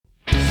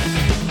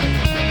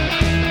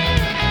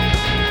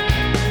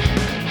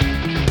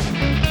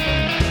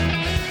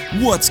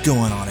What's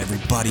going on,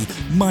 everybody?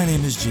 My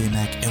name is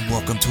J-Mac, and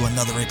welcome to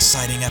another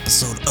exciting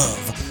episode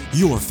of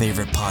your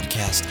favorite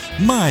podcast,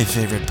 my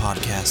favorite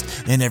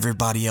podcast, and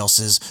everybody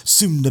else's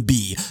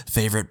soon-to-be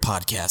favorite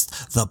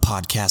podcast, the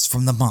podcast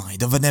from the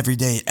mind of an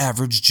everyday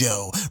average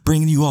Joe,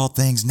 bringing you all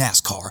things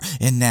NASCAR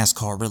and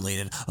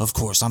NASCAR-related. Of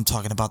course, I'm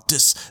talking about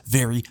this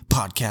very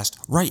podcast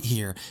right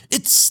here.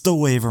 It's The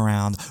Wave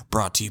Around,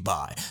 brought to you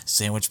by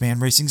Sandwich Man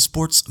Racing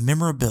Sports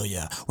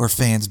Memorabilia, where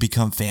fans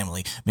become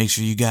family. Make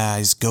sure you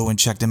guys go and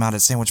check them out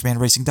at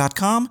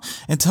sandwichmanracing.com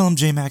and tell them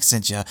J-Mac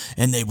sent you,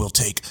 and they will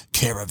take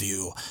care of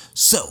you.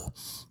 So,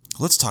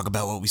 let's talk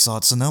about what we saw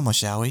at Sonoma,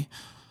 shall we?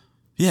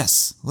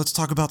 Yes, let's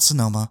talk about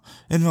Sonoma.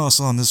 And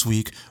also on this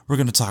week, we're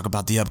going to talk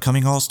about the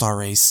upcoming All-Star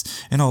race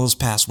and all those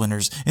past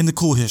winners and the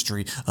cool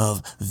history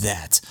of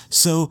that.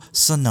 So,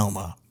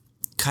 Sonoma.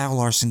 Kyle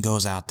Larson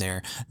goes out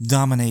there,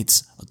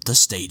 dominates the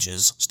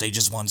stages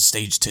 1,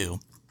 stage 2.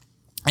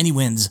 And he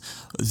wins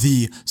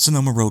the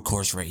Sonoma road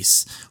course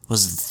race.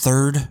 Was it the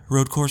third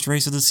road course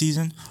race of the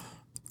season?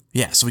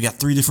 Yeah, so we got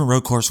 3 different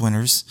road course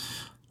winners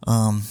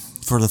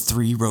for the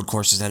 3 road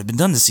courses that have been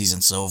done this season.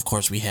 So, of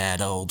course, we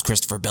had old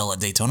Christopher Bell at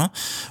Daytona.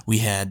 We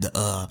had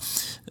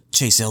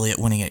Chase Elliott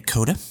winning at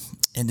COTA.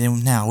 And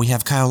then now we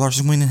have Kyle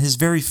Larson winning his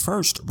very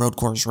first road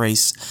course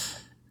race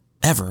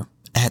ever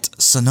at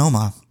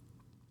Sonoma,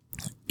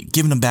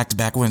 giving him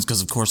back-to-back wins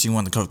because, of course, he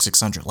won the Coke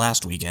 600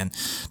 last weekend.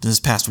 Then this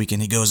past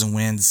weekend, he goes and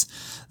wins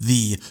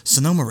the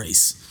Sonoma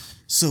race.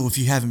 So if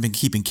you haven't been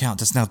keeping count,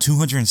 that's now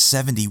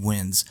 270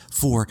 wins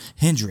for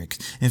Hendrick.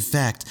 In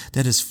fact,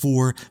 that is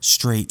 4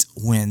 straight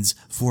wins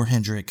for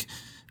Hendrick.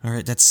 All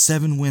right, that's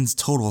 7 wins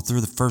total through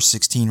the first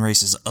 16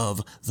 races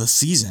of the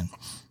season.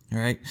 All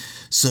right,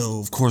 so,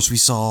 of course, we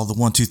saw the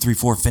 1, 2, 3,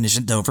 4 finish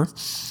at Dover.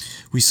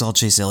 We saw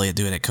Chase Elliott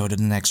do it at COTA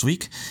the next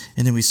week,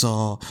 and then we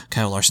saw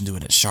Kyle Larson do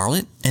it at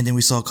Charlotte, and then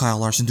we saw Kyle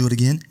Larson do it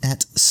again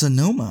at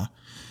Sonoma.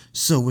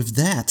 So with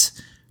that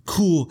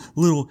cool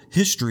little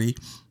history,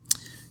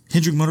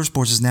 Hendrick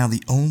Motorsports is now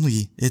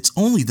it's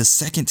only the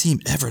second team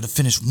ever to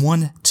finish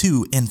 1,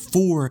 2, and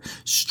 4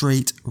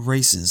 straight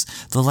races.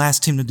 The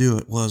last team to do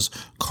it was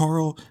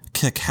Carl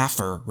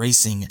Kekaffer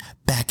Racing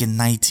back in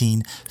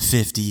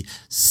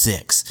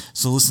 1956.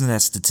 So listen to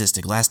that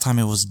statistic. Last time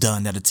it was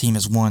done that a team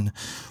has won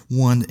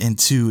 1 and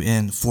 2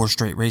 and 4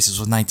 straight races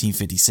was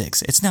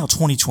 1956. It's now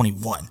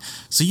 2021.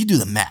 So you do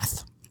the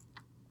math.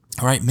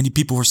 All right. Many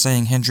people were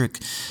saying Hendrick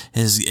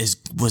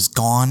was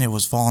gone. It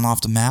was falling off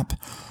the map.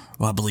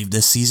 Well, I believe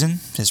this season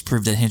has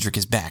proved that Hendrick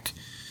is back.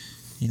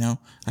 You know,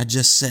 I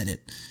just said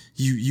it.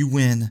 You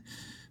win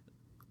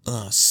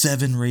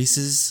 7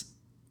 races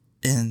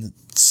in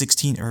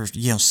 16, or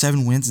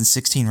 7 wins in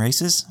 16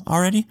 races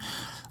already.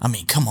 I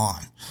mean, come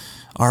on.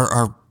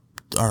 Are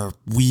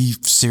we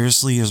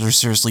seriously? Is there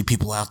seriously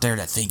people out there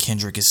that think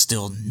Hendrick is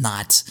still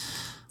not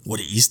what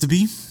it used to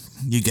be?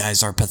 You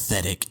guys are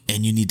pathetic,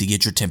 and you need to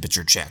get your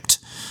temperature checked.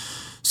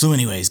 So,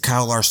 anyways,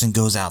 Kyle Larson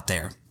goes out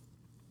there.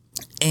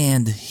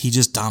 And he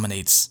just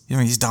dominates.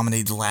 He's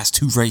dominated the last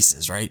 2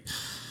 races, right?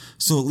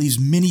 So it leaves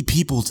many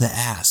people to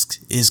ask,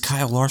 is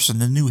Kyle Larson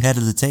the new head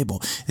of the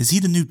table? Is he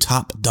the new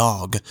top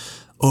dog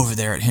over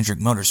there at Hendrick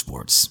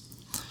Motorsports?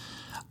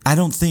 I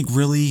don't think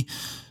really.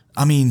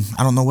 I mean,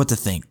 I don't know what to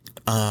think.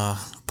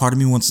 Part of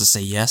me wants to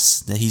say yes,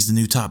 that he's the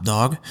new top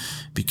dog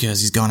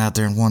because he's gone out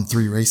there and won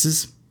 3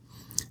 races.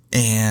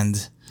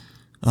 And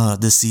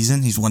this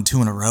season, he's won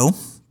 2 in a row.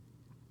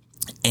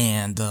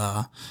 And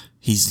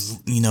he's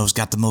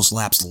got the most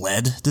laps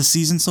led this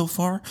season so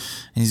far,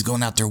 and he's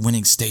going out there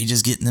winning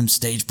stages, getting them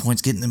stage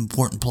points, getting them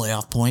important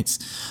playoff points.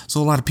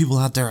 So a lot of people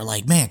out there are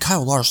like, man,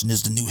 Kyle Larson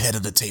is the new head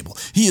of the table.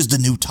 He is the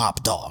new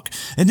top dog.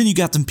 And then you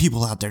got them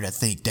people out there that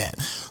think that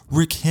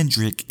Rick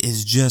Hendrick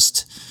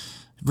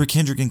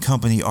and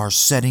company are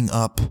setting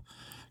up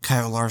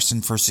Kyle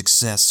Larson for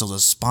success so the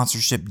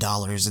sponsorship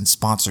dollars and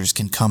sponsors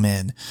can come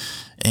in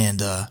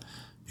and,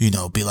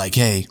 be like,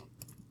 hey,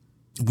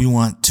 we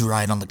want to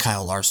ride on the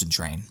Kyle Larson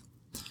train.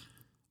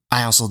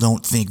 I also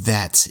don't think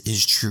that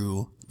is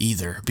true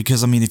either.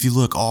 Because, I mean, if you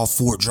look, all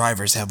 4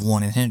 drivers have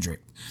won in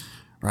Hendrick,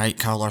 right?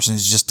 Kyle Larson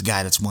is just the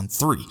guy that's won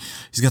 3.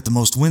 He's got the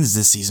most wins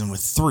this season with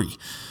 3.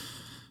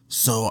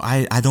 So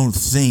I don't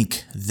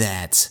think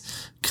that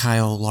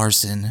Kyle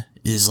Larson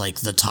is like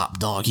the top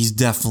dog. He's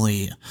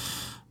definitely,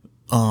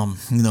 him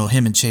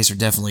and Chase are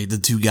definitely the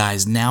 2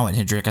 guys now at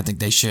Hendrick. I think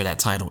they share that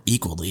title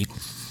equally.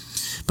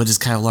 But is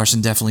Kyle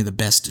Larson definitely the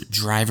best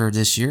driver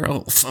this year?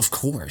 Oh, of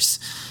course.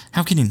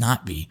 How can he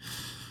not be?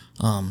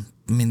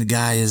 The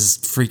guy is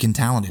freaking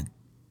talented.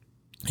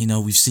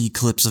 We see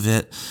clips of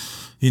it.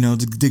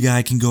 The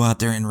guy can go out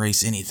there and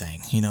race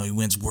anything. He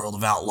wins World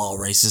of Outlaw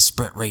races,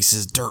 sprint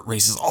races, dirt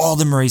races, all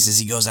them races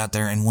he goes out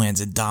there and wins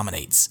and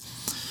dominates.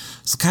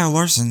 So Kyle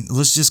Larson,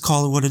 let's just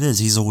call it what it is.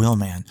 He's a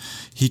wheelman.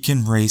 He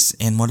can race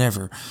in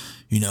whatever.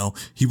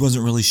 He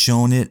wasn't really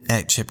showing it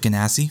at Chip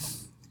Ganassi.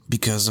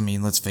 Because,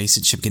 let's face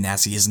it, Chip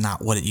Ganassi is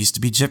not what it used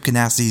to be. Chip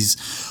Ganassi's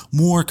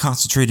more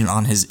concentrated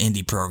on his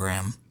Indy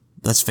program.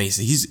 Let's face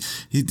it,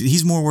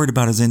 he's more worried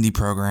about his Indy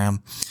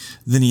program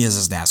than he is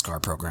his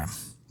NASCAR program.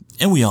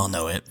 And we all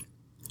know it.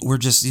 we're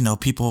just,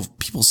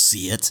 people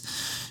see it.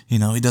 He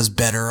does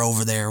better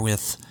over there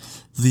with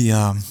the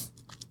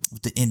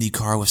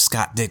IndyCar with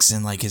Scott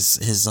Dixon, like his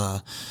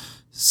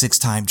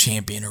 6-time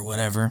champion or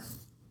whatever.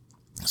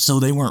 So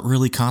they weren't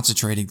really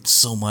concentrating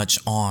so much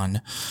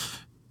on,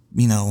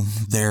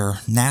 their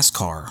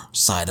NASCAR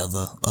side of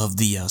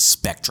the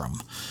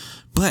spectrum.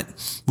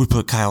 But we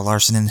put Kyle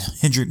Larson in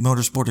Hendrick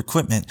Motorsport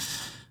Equipment,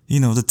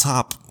 the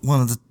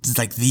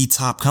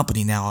top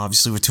company now,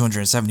 obviously, with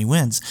 270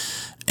 wins.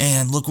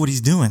 And look what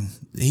he's doing.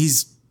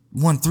 He's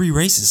won 3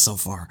 races so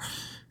far.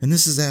 And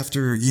this is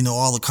after,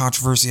 all the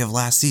controversy of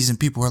last season.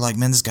 People were like,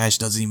 man, this guy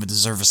doesn't even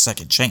deserve a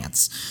second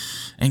chance.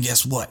 And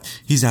guess what?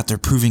 He's out there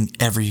proving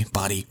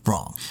everybody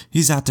wrong.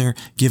 He's out there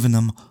giving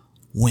them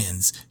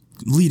wins,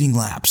 leading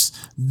laps,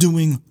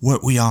 doing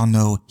what we all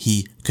know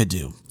he could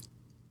do.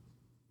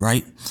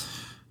 Right?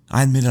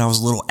 I admitted I was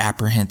a little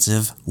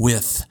apprehensive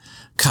with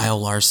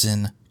Kyle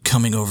Larson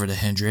coming over to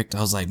Hendrick.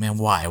 I was like, man,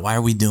 why? Why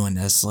are we doing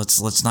this?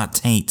 Let's not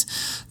taint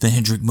the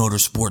Hendrick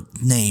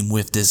Motorsport name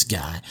with this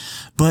guy.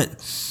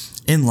 But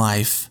in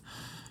life,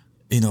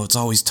 it's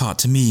always taught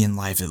to me in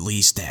life, at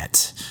least,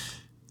 that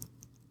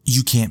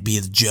you can't be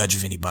the judge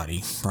of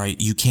anybody, right?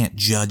 You can't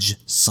judge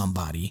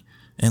somebody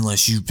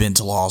unless you've been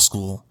to law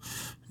school,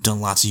 done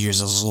lots of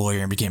years as a lawyer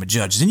and became a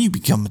judge. Then you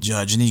become a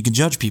judge and then you can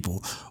judge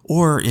people.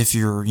 Or if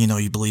you're,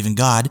 you believe in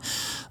God,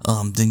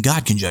 then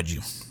God can judge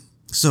you.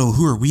 So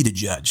who are we to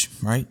judge,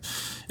 right?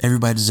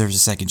 Everybody deserves a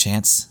second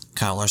chance.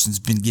 Kyle Larson's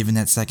been given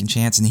that second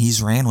chance and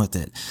he's ran with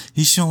it.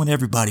 He's showing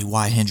everybody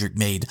why Hendrick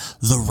made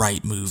the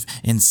right move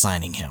in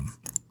signing him.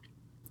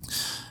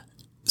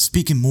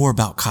 Speaking more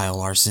about Kyle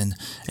Larson,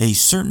 a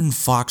certain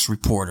Fox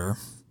reporter,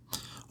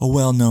 a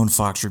well-known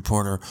Fox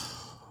reporter,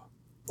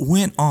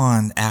 went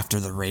on after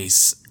the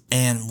race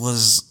and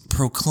was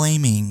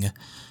proclaiming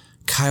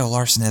Kyle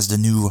Larson as the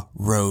new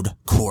road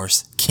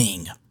course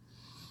king.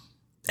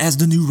 As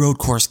the new road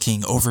course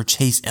king over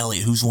Chase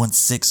Elliott, who's won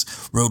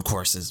 6 road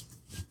courses.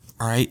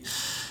 All right?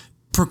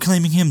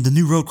 Proclaiming him the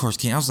new road course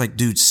king. I was like,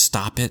 dude,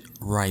 stop it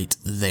right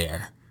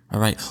there. All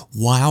right?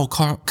 While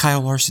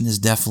Kyle Larson is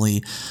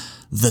definitely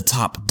the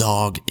top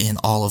dog in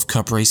all of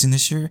Cup racing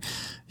this year,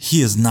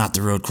 he is not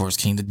the road course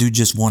king. The dude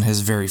just won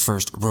his very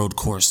first road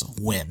course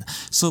win.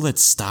 So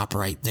let's stop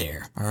right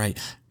there. All right?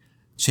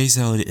 Chase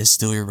Elliott is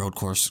still your road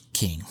course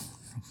king.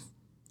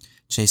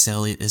 Chase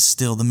Elliott is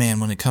still the man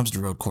when it comes to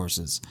road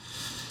courses.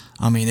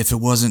 I mean, if it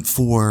wasn't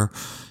for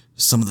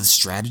some of the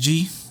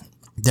strategy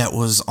that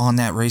was on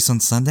that race on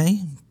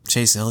Sunday,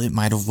 Chase Elliott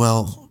might have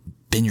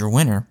been your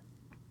winner.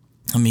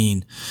 I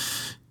mean,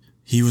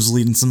 he was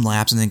leading some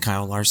laps and then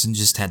Kyle Larson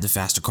just had the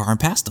faster car and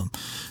passed him.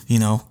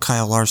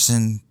 Kyle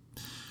Larson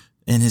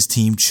and his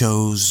team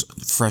chose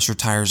fresher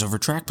tires over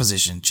track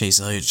position.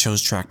 Chase Elliott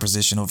chose track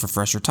position over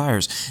fresher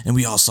tires. And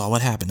we all saw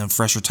what happened. And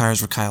fresher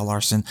tires with Kyle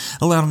Larson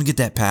allowed him to get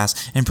that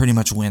pass and pretty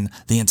much win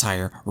the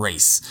entire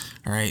race.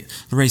 All right.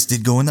 The race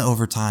did go into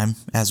overtime,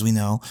 as we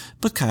know,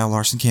 but Kyle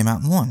Larson came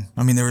out and won.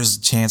 I mean, there was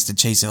a chance that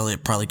Chase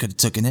Elliott probably could have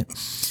taken it,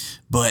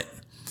 but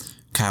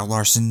Kyle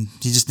Larson,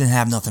 he just didn't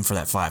have nothing for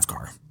that 5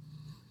 car.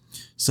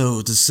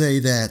 So to say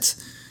that,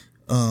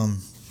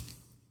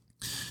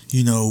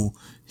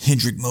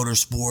 Hendrick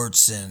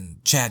Motorsports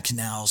and Chad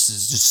Canals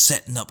is just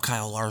setting up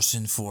Kyle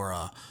Larson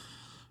for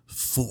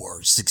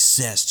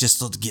success just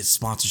to get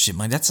sponsorship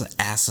money. That's an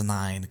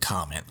asinine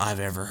comment I've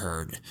ever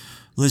heard.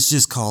 Let's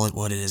just call it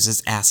what it is.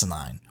 It's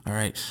asinine. All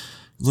right.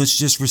 Let's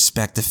just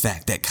respect the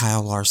fact that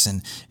Kyle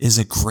Larson is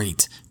a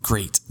great,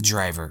 great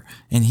driver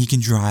and he can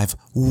drive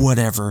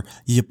whatever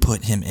you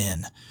put him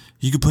in.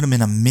 You could put him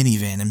in a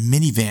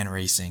minivan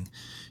racing.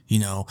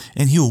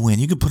 And he'll win.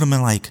 You could put him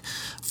in like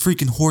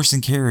freaking horse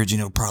and carriage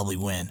and he'll probably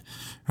win.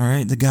 All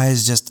right. The guy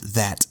is just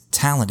that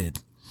talented.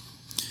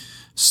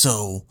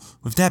 So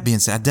with that being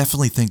said, I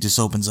definitely think this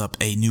opens up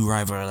a new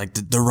rivalry, like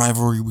the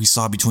rivalry we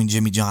saw between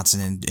Jimmy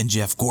Johnson and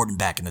Jeff Gordon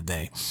back in the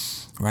day,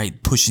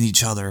 right? Pushing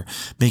each other,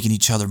 making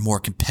each other more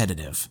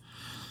competitive.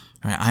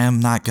 All right, I am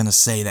not going to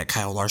say that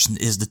Kyle Larson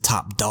is the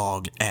top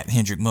dog at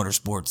Hendrick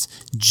Motorsports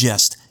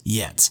just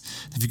yet.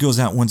 If he goes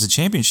out and wins a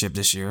championship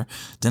this year,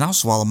 then I'll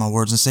swallow my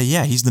words and say,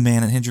 yeah, he's the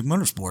man at Hendrick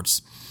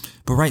Motorsports.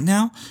 But right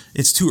now,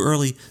 it's too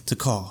early to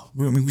call.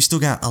 We still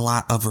got a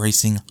lot of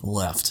racing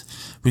left.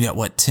 We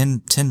got,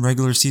 10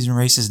 regular season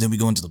races, then we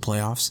go into the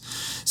playoffs.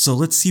 So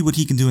let's see what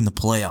he can do in the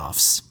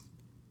playoffs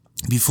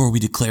before we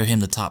declare him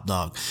the top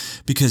dog.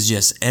 Because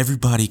yes,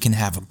 everybody can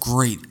have a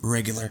great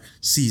regular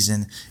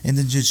season and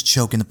then just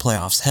choke in the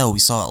playoffs. Hell, we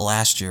saw it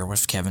last year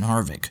with Kevin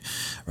Harvick,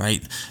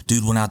 right?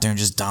 Dude went out there and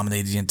just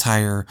dominated the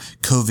entire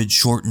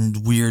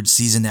COVID-shortened weird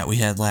season that we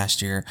had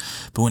last year.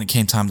 But when it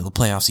came time to the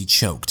playoffs, he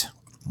choked,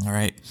 all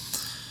right?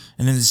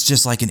 And then it's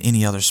just like in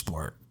any other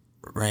sport,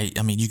 right?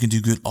 I mean, you can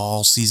do good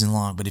all season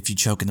long, but if you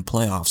choke in the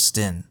playoffs,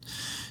 then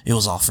it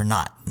was all for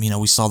naught.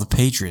 We saw the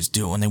Patriots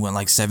do it when they went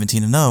like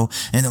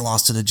 17-0 and then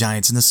lost to the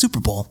Giants in the Super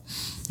Bowl.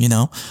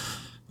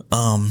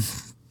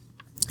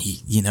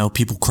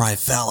 People cry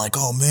foul like,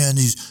 oh man,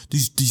 these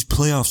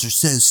playoffs are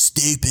so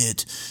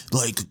stupid.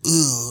 Like,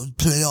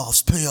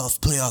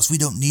 playoffs. We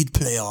don't need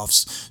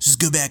playoffs. Just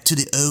go back to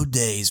the old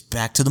days,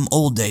 back to them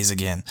old days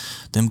again.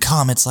 Them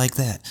comments like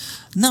that.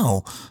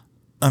 No,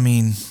 I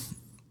mean,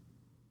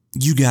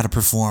 you gotta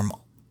perform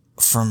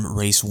from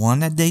race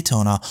 1 at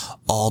Daytona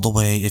all the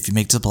way, if you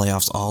make the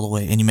playoffs, all the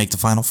way, and you make the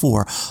Final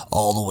Four,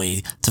 all the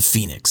way to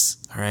Phoenix.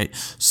 All right.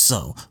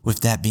 So, with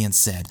that being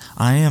said,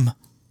 I am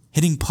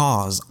hitting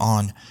pause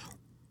on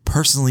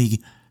personally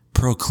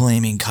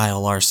proclaiming Kyle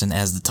Larson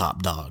as the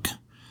top dog.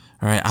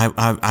 All right,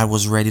 I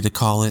was ready to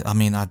call it. I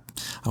mean, I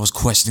was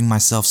questioning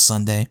myself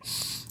Sunday.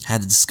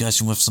 Had a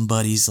discussion with some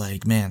buddies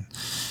like, man,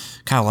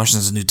 Kyle Larson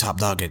is a new top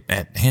dog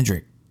at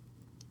Hendrick.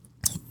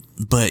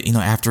 But,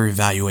 after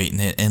evaluating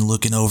it and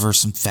looking over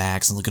some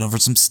facts and looking over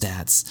some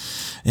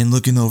stats and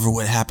looking over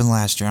what happened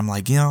last year, I'm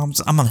like, I'm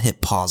going to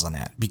hit pause on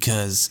that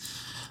because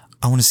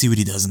I want to see what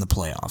he does in the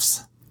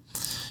playoffs.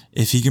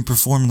 If he can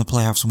perform in the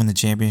playoffs and win the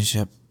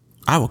championship,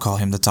 I will call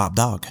him the top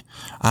dog.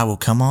 I will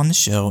come on the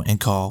show and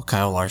call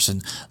Kyle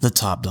Larson the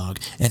top dog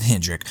at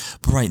Hendrick.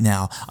 But right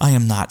now, I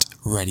am not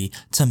ready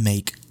to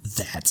make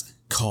that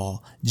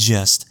call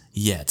just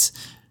yet.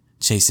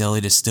 Chase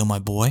Elliott is still my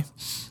boy.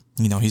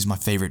 He's my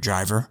favorite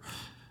driver.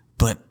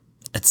 But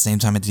at the same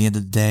time, at the end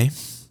of the day,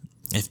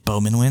 if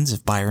Bowman wins,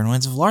 if Byron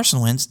wins, if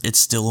Larson wins, it's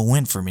still a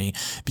win for me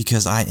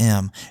because I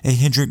am a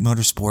Hendrick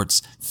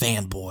Motorsports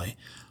fanboy.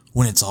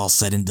 When it's all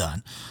said and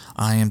done,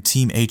 I am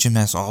Team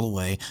HMS all the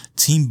way,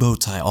 Team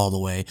Bowtie all the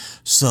way.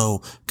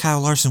 So Kyle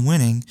Larson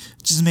winning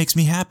just makes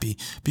me happy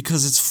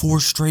because it's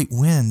 4 straight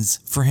wins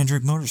for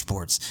Hendrick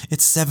Motorsports.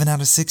 It's 7 out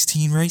of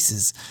 16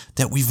 races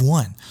that we've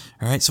won.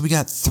 All right, so we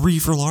got 3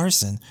 for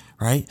Larson,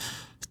 right?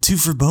 2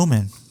 for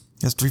Bowman.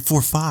 That's 3,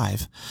 4,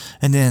 5,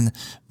 and then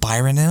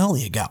Byron and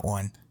Elliott got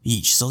 1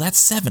 each. So that's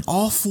 7.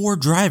 All 4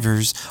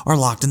 drivers are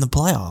locked in the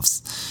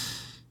playoffs.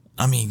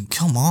 I mean,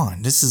 come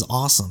on, this is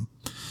awesome.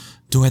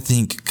 Do I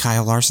think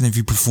Kyle Larson, if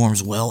he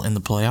performs well in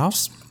the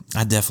playoffs,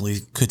 I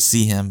definitely could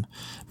see him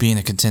being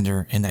a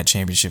contender in that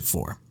championship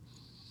 4.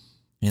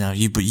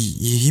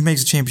 He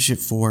makes a championship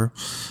 4.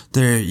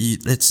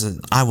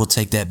 I will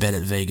take that bet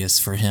at Vegas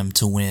for him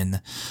to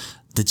win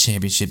the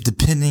championship,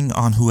 depending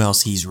on who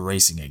else he's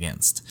racing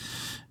against.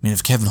 I mean,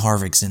 if Kevin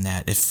Harvick's in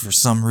that, if for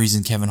some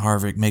reason Kevin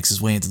Harvick makes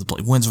his way into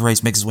wins a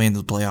race, makes his way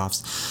into the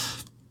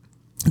playoffs,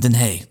 then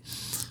hey,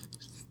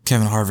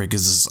 Kevin Harvick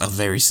is a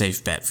very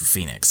safe bet for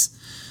Phoenix.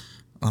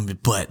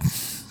 But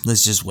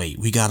let's just wait.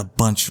 We got a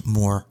bunch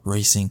more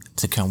racing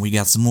to come. We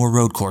got some more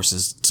road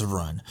courses to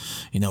run.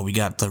 We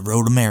got the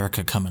Road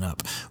America coming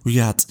up. We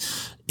got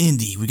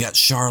Indy. We got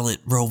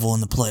Charlotte, Roval in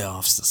the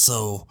playoffs.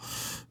 So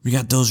we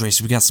got those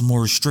races. We got some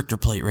more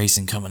restrictor plate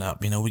racing coming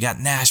up. We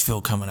got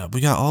Nashville coming up. We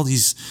got all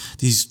these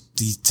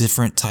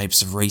different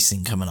types of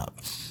racing coming up.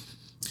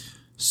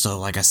 So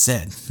like I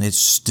said, it's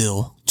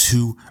still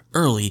too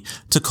early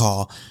to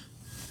call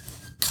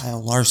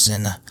Kyle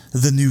Larson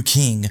the new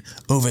king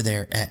over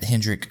there at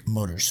Hendrick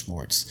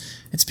Motorsports.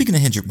 And speaking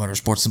of Hendrick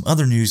Motorsports, some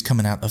other news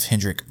coming out of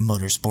Hendrick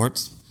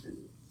Motorsports.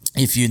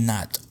 If you've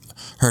not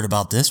heard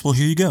about this, well,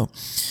 here you go.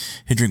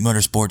 Hendrick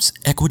Motorsports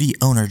equity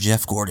owner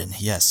Jeff Gordon,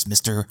 yes,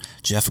 Mr.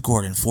 Jeff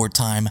Gordon,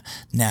 4-time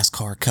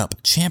NASCAR Cup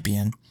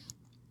champion.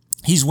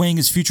 He's weighing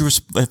his future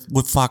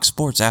with Fox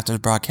Sports after the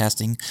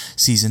broadcasting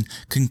season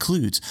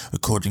concludes,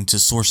 according to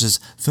sources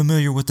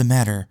familiar with the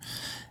matter,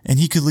 and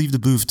he could leave the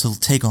booth to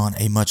take on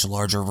a much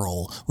larger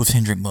role with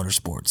Hendrick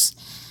Motorsports.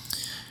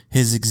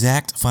 His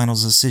exact final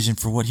decision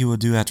for what he will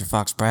do after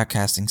Fox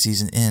broadcasting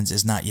season ends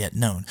is not yet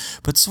known,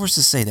 but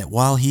sources say that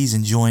while he's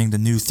enjoying the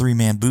new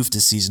 3-man booth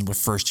this season with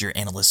first-year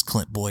analyst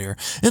Clint Boyer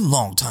and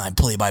longtime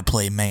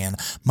play-by-play man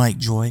Mike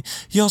Joy,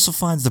 he also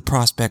finds the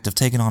prospect of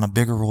taking on a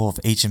bigger role of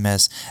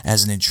HMS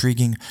as an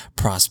intriguing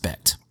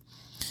prospect.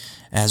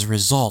 As a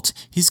result,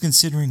 he's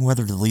considering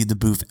whether to lead the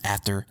booth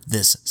after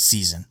this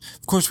season.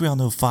 Of course, we all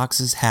know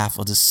Fox's half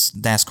of the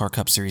NASCAR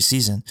Cup Series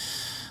season,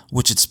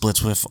 which it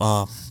splits with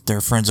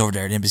their friends over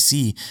there at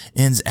NBC,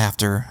 ends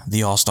after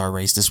the All-Star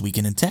race this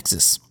weekend in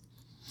Texas.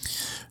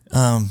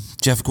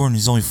 Jeff Gordon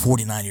is only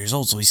 49 years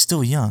old, so he's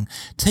still young.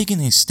 Taking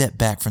a step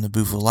back from the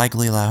booth will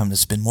likely allow him to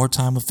spend more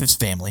time with his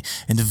family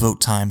and devote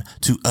time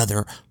to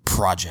other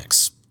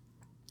projects.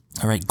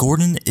 All right,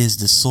 Gordon is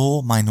the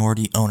sole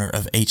minority owner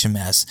of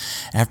HMS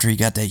after he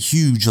got that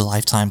huge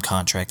lifetime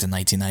contract in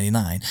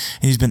 1999, and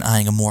he's been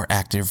eyeing a more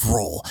active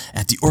role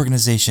at the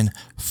organization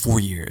for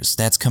years.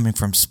 That's coming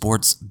from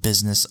Sports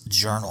Business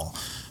Journal.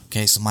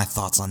 Okay, so my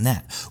thoughts on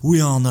that.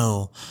 We all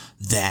know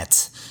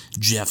that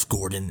Jeff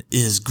Gordon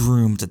is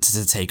groomed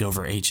to take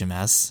over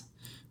HMS.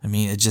 I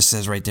mean, it just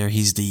says right there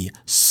he's the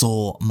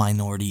sole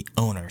minority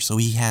owner, so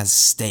he has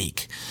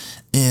stake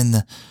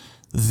in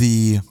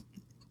the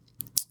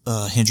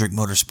Hendrick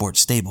Motorsports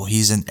stable.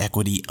 He's an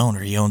equity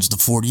owner. He owns the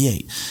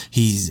 48.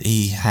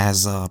 He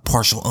has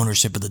partial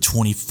ownership of the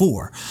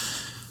 24.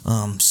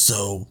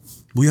 So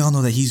we all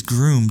know that he's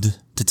groomed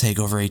to take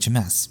over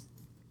HMS,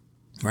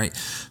 right?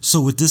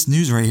 So with this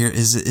news right here,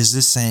 is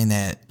this saying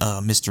that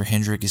Mr.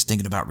 Hendrick is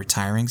thinking about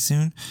retiring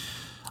soon?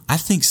 I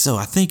think so.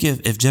 I think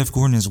if Jeff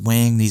Gordon is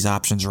weighing these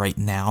options right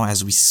now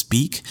as we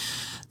speak,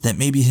 that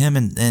maybe him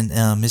and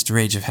Mr.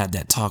 H have had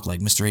that talk. Like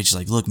Mr. H is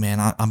like, look, man,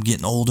 I'm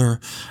getting older.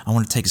 I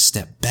want to take a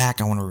step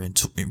back. I want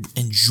to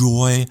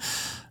enjoy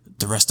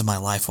the rest of my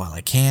life while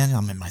I can.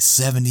 I'm in my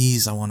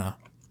 70s. I want to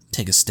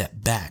take a step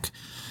back.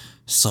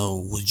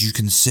 So would you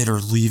consider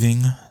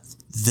leaving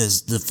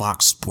the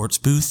Fox Sports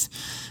booth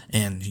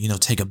and,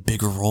 take a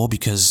bigger role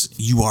because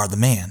you are the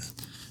man?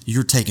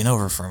 You're taking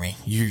over for me.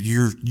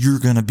 You're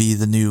going to be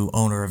the new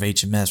owner of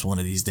HMS one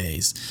of these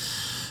days.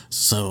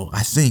 So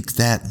I think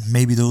that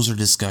maybe those are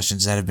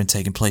discussions that have been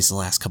taking place the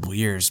last couple of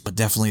years, but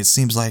definitely it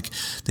seems like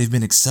they've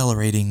been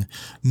accelerating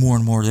more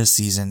and more this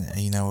season,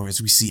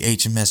 as we see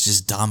HMS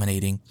just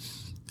dominating.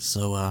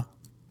 So, I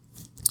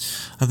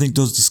think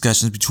those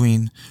discussions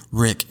between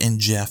Rick and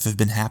Jeff have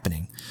been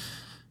happening.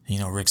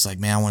 Rick's like,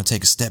 man, I want to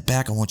take a step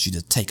back. I want you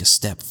to take a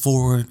step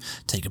forward,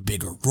 take a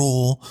bigger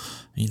role.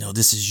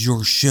 This is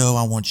your show.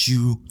 I want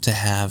you to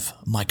have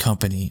my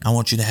company. I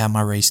want you to have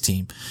my race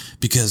team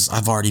because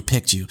I've already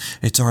picked you.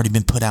 It's already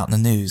been put out in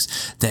the news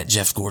that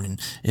Jeff Gordon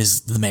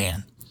is the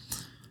man.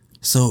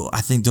 So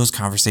I think those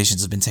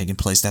conversations have been taking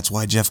place. That's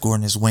why Jeff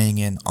Gordon is weighing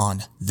in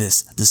on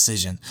this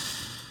decision.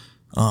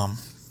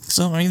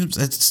 So it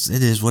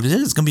is what it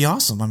is. It's going to be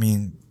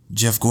awesome.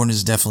 Jeff Gordon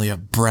is definitely a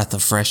breath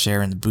of fresh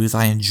air in the booth.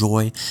 I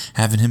enjoy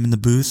having him in the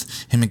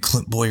booth. Him and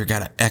Clint Boyer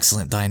got an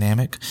excellent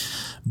dynamic.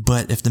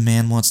 But if the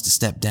man wants to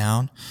step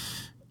down,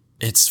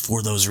 it's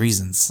for those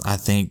reasons. I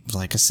think,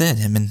 like I said,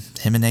 him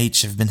and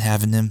H have been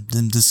having them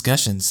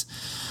discussions.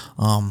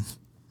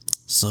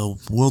 So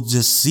we'll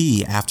just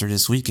see after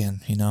this weekend,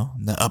 in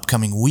the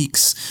upcoming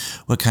weeks,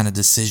 what kind of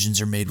decisions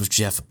are made with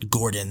Jeff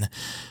Gordon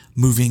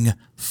moving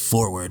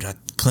forward.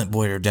 Clint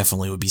Boyer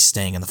definitely would be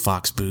staying in the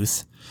Fox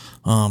booth.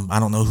 I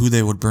don't know who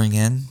they would bring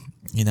in,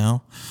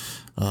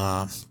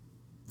 to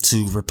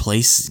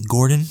replace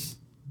Gordon,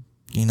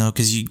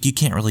 because you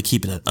can't really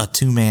keep it a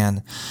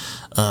two-man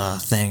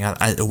thing.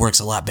 It works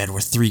a lot better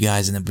with three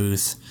guys in the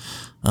booth.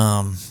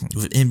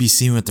 With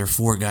NBC with their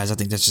four guys, I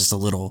think that's just a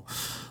little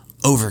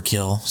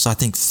overkill. So I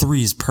think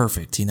three is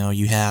perfect.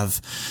 You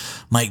have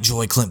Mike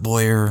Joy, Clint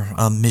Boyer,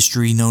 a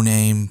mystery no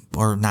name,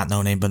 or not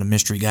no name, but a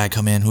mystery guy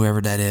come in, whoever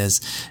that is.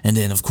 And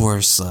then, of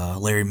course,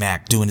 Larry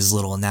Mack doing his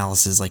little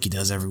analysis like he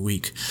does every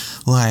week,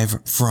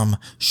 live from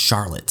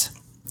Charlotte.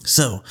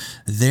 So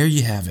there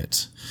you have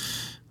it,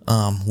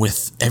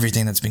 with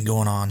everything that's been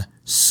going on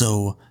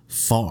so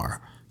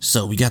far.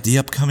 So we got the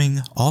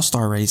upcoming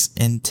All-Star race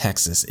in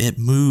Texas. It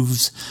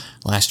moves.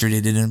 Last year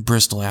they did it in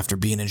Bristol after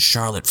being in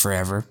Charlotte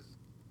forever.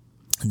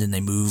 And then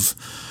they move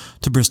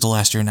to Bristol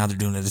last year, and now they're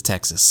doing it to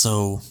Texas.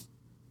 So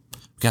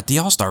we got the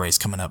All-Star race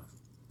coming up.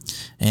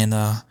 And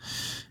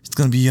it's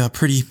going to be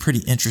pretty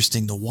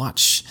interesting to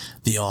watch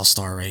the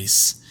All-Star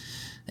race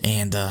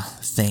and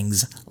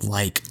things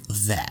like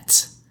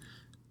that.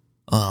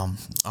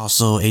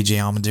 Also, AJ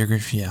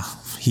Allmendinger, yeah,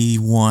 he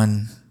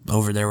won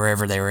over there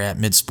wherever they were at,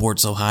 Mid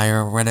Sports, Ohio,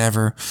 or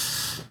whatever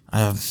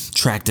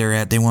track they're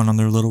at. They won on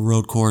their little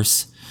road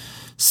course.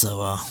 So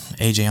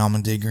AJ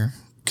Allmendinger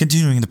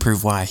continuing to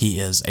prove why he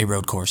is a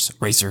road course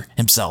racer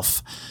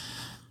himself.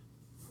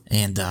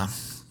 And,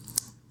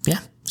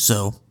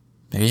 so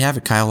there you have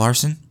it. Kyle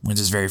Larson wins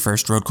his very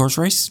first road course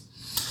race.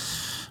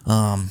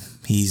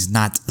 He's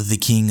not the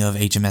king of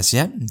HMS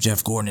yet.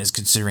 Jeff Gordon is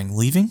considering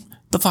leaving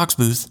the Fox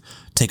booth,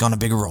 take on a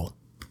bigger role.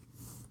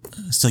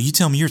 So you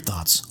tell me your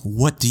thoughts.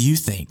 What do you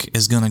think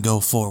is going to go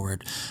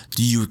forward?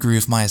 Do you agree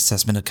with my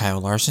assessment of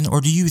Kyle Larson,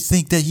 or do you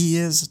think that he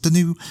is the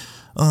new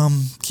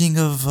king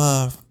of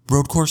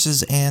road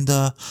courses and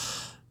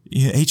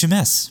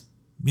HMS?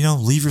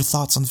 Leave your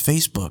thoughts on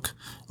Facebook.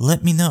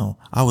 Let me know.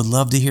 I would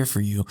love to hear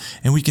from you,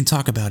 and we can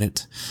talk about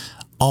it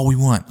all we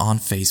want on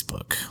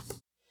Facebook.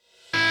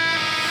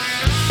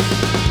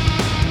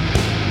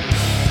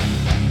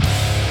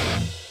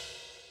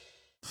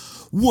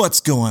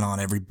 What's going on,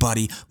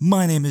 everybody?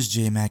 My name is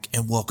J-Mac,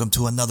 and welcome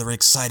to another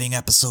exciting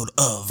episode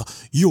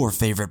of your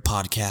favorite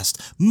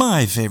podcast,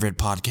 my favorite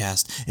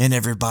podcast, and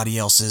everybody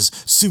else's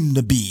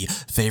soon-to-be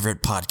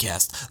favorite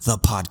podcast, the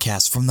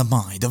podcast from the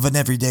mind of an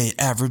everyday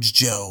average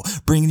Joe,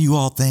 bringing you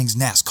all things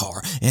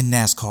NASCAR and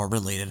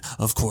NASCAR-related.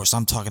 Of course,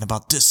 I'm talking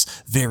about this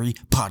very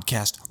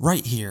podcast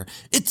right here.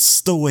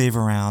 It's The Wave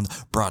Around,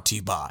 brought to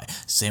you by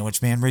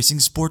Sandwich Man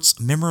Racing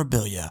Sports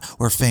Memorabilia,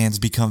 where fans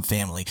become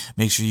family.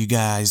 Make sure you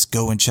guys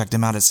go and check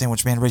them out at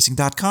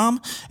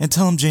sandwichmanracing.com and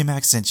tell them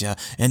J-Mac sent you,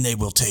 and they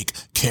will take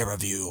care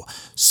of you.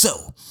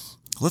 So,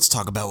 let's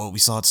talk about what we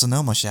saw at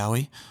Sonoma, shall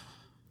we?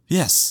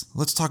 Yes,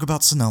 let's talk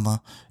about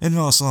Sonoma, and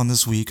also on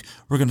this week,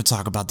 we're going to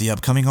talk about the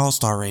upcoming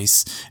All-Star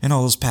race and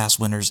all those past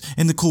winners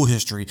and the cool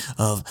history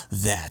of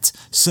that.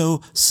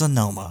 So,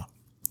 Sonoma.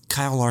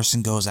 Kyle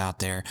Larson goes out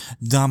there,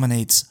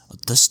 dominates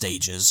the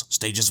stages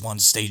 1,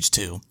 stage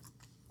 2.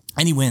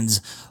 And he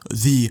wins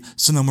the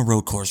Sonoma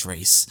road course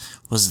race.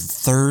 Was it the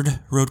third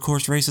road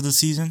course race of the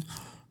season?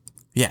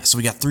 Yeah, so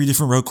we got 3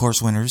 different road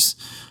course winners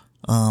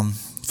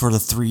for the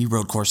 3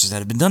 road courses that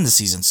have been done this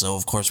season. So,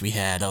 of course, we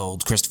had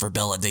old Christopher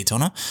Bell at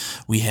Daytona.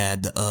 We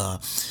had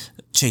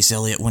Chase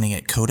Elliott winning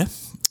at COTA.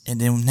 And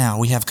then now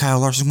we have Kyle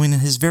Larson winning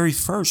his very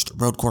first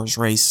road course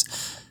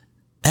race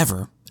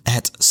ever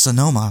at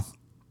Sonoma,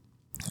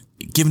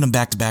 giving him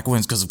back-to-back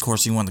wins because, of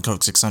course, he won the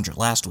Coke 600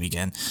 last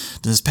weekend.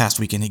 Then this past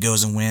weekend, he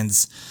goes and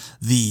wins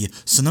the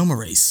Sonoma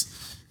race.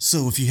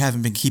 So if you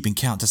haven't been keeping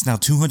count, that's now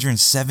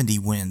 270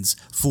 wins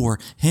for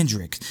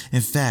Hendrick.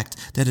 In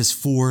fact, that is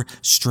 4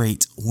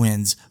 straight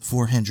wins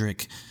for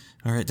Hendrick.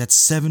 All right, that's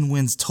 7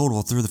 wins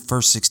total through the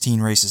first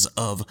 16 races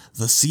of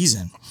the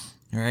season.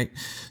 All right,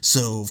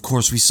 so of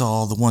course we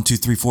saw the 1, 2,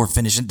 3, 4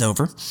 finish at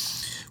Dover.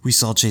 We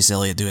saw Chase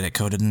Elliott do it at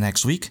Coda the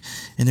next week,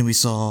 and then we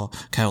saw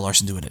Kyle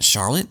Larson do it at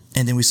Charlotte,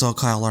 and then we saw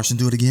Kyle Larson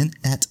do it again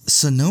at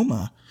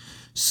Sonoma.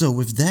 So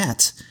with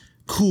that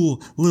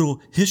cool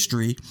little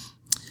history,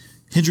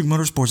 Hendrick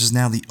Motorsports is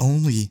now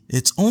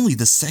it's only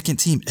the second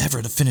team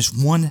ever to finish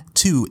 1,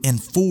 2,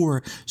 and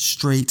 4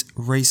 straight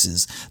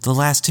races. The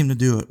last team to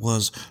do it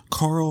was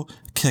Carl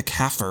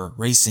Kekhafer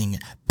Racing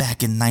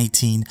back in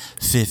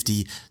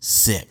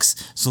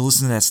 1956. So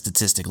listen to that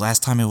statistic.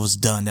 Last time it was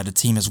done that a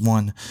team has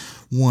won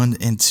 1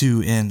 and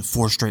 2 in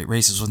 4 straight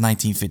races was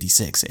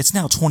 1956. It's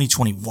now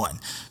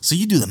 2021. So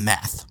you do the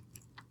math.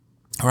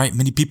 All right.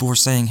 Many people were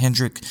saying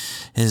Hendrick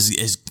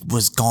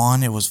was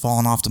gone. It was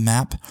falling off the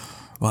map.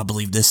 Well, I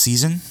believe this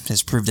season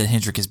has proved that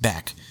Hendrick is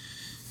back.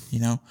 You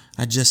know,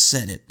 I just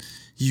said it.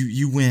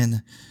 You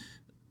win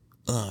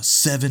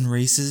 7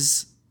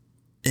 races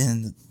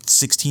in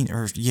 16,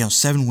 or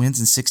 7 wins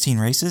in 16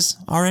 races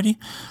already.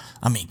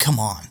 I mean, come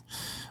on.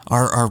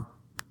 Are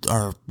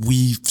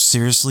we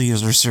seriously?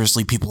 Is there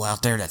seriously people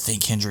out there that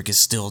think Hendrick is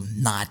still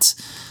not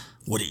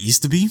what it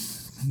used to be?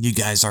 You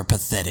guys are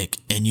pathetic,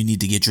 and you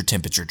need to get your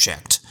temperature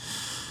checked.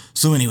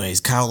 So,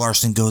 anyways, Kyle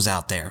Larson goes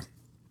out there.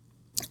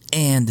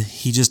 And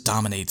he just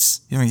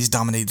dominates. He's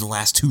dominated the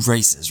last 2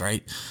 races,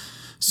 right?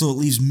 So it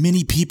leaves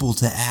many people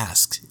to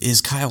ask,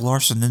 is Kyle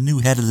Larson the new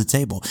head of the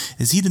table?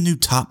 Is he the new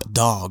top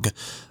dog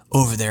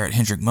over there at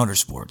Hendrick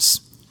Motorsports?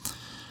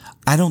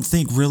 I don't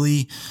think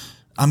really.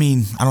 I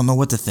mean, I don't know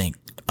what to think.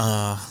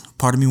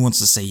 Part of me wants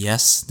to say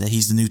yes, that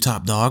he's the new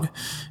top dog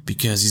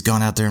because he's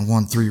gone out there and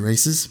won 3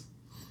 races.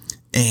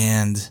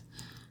 And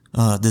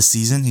this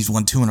season, he's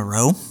won 2 in a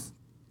row.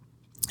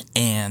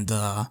 And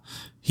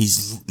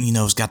he's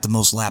got the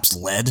most laps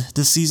led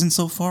this season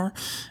so far.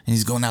 And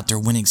he's going out there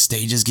winning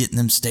stages, getting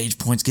them stage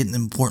points, getting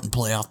them important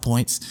playoff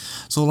points.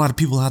 So a lot of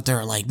people out there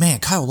are like, man,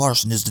 Kyle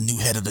Larson is the new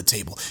head of the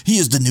table. He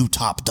is the new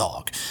top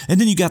dog.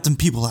 And then you got them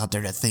people out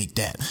there that think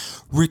that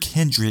Rick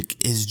Hendrick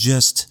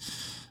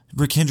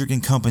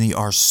and company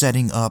are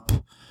setting up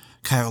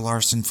Kyle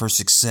Larson for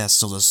success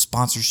so the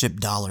sponsorship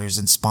dollars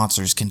and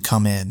sponsors can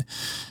come in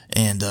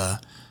and,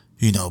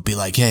 be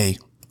like, hey,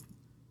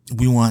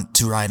 we want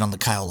to ride on the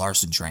Kyle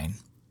Larson train.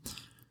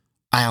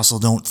 I also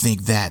don't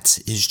think that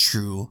is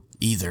true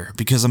either.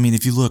 Because, I mean,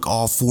 if you look,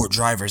 all 4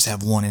 drivers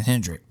have won in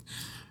Hendrick,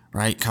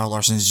 right? Kyle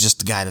Larson is just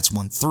the guy that's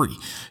won 3.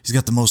 He's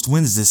got the most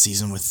wins this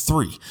season with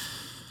 3.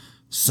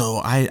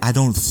 So I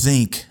don't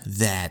think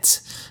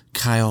that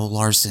Kyle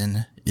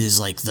Larson is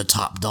like the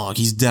top dog.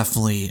 He's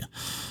definitely,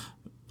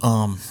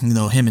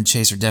 him and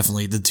Chase are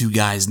definitely the 2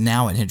 guys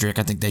now at Hendrick.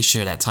 I think they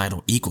share that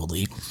title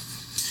equally.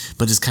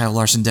 But is Kyle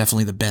Larson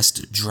definitely the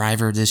best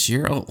driver this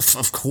year? Oh,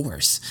 of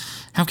course.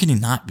 How can he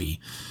not be?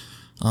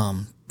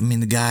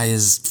 The guy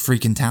is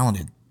freaking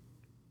talented.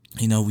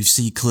 We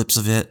see clips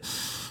of it.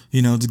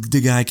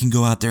 The guy can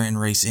go out there and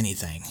race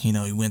anything. He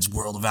wins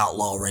World of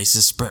Outlaw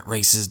races, sprint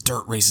races,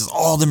 dirt races,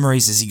 all them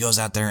races he goes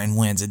out there and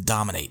wins and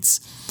dominates.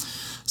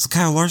 So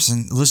Kyle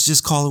Larson, let's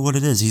just call it what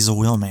it is. He's a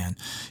wheelman.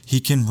 He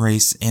can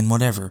race in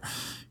whatever.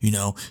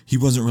 He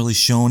wasn't really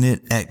showing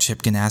it at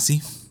Chip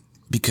Ganassi.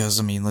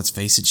 Because, let's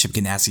face it, Chip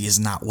Ganassi is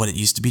not what it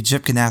used to be.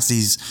 Chip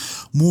Ganassi's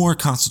more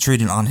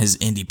concentrated on his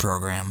Indy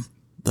program.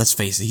 Let's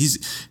face it,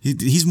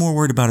 he's more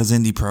worried about his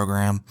Indy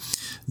program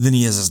than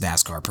he is his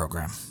NASCAR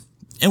program.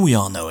 And we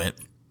all know it.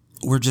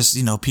 We're just,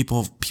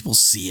 people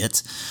see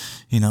it.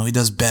 He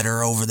does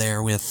better over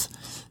there with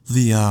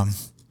the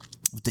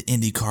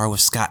IndyCar with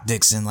Scott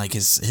Dixon, like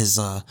his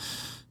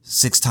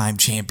 6-time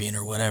champion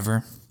or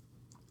whatever.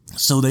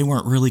 So they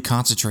weren't really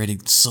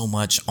concentrating so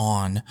much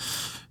on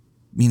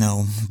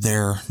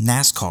their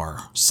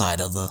NASCAR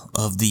side of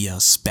the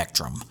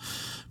spectrum.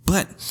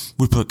 But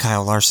we put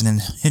Kyle Larson in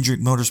Hendrick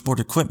Motorsport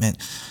Equipment,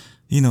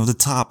 the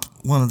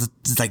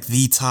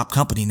top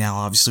company now,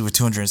 obviously with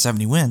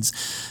 270 wins.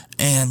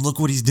 And look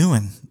what he's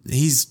doing.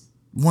 He's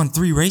won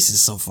 3 races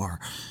so far.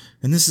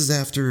 And this is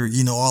after,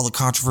 all the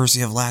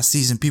controversy of last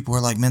season. People were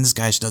like, man, this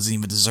guy doesn't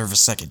even deserve a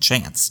second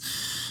chance.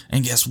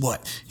 And guess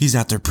what? He's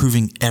out there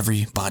proving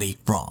everybody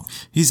wrong.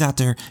 He's out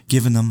there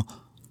giving them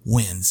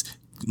wins,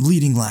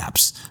 leading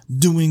laps,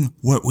 doing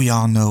what we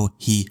all know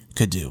he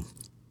could do.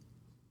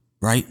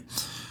 Right?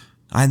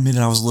 I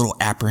admitted I was a little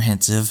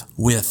apprehensive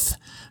with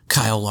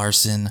Kyle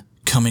Larson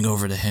coming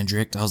over to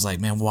Hendrick. I was like,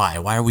 man, why?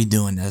 Why are we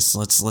doing this?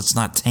 Let's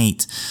not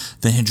taint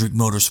the Hendrick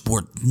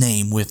Motorsport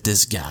name with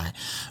this guy.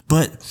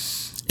 But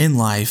in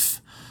life,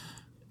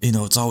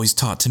 it's always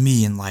taught to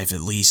me in life,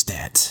 at least,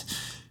 that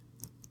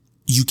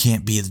you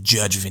can't be the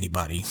judge of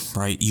anybody,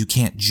 right? You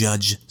can't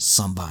judge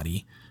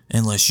somebody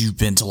unless you've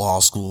been to law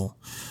school,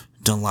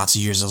 done lots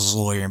of years as a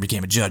lawyer and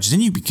became a judge.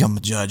 Then you become a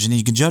judge and then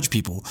you can judge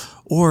people.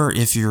 Or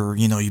if you're,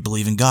 you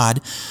believe in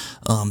God,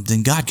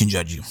 then God can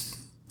judge you.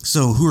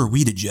 So who are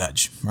we to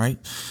judge, right?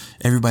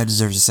 Everybody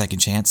deserves a second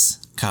chance.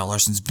 Kyle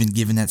Larson's been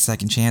given that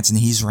second chance and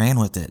he's ran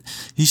with it.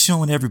 He's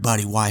showing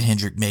everybody why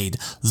Hendrick made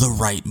the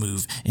right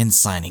move in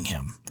signing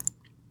him.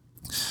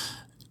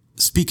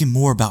 Speaking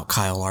more about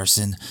Kyle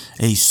Larson,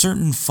 a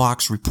certain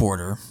Fox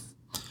reporter,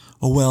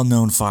 a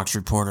well-known Fox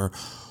reporter,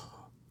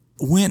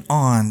 went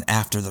on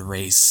after the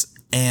race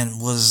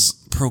and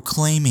was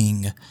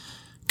proclaiming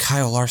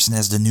Kyle Larson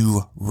as the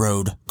new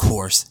road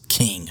course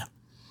king.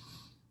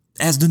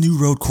 As the new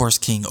road course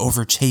king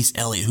over Chase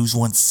Elliott, who's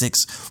won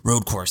 6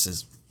 road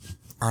courses.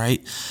 All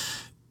right?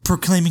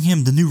 Proclaiming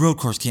him the new road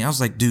course king. I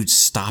was like, dude,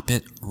 stop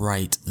it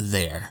right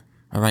there.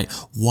 All right?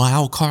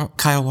 While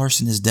Kyle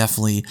Larson is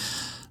definitely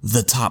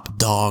the top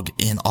dog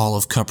in all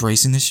of Cup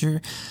racing this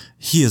year,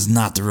 he is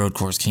not the road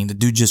course king. The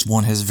dude just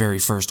won his very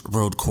first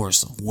road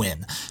course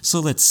win. So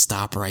let's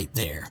stop right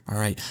there. All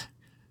right?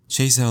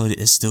 Chase Elliott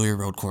is still your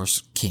road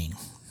course king.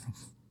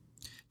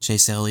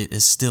 Chase Elliott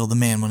is still the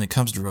man when it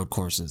comes to road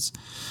courses.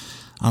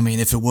 I mean,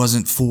 if it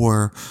wasn't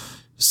for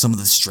some of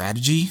the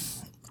strategy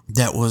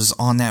that was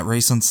on that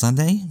race on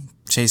Sunday,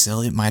 Chase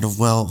Elliott might have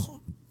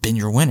well been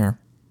your winner.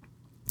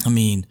 I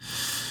mean,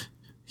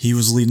 he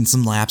was leading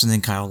some laps and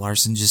then Kyle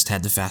Larson just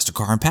had the faster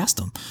car and passed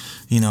him.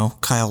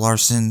 Kyle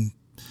Larson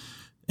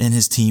and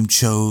his team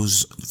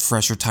chose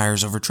fresher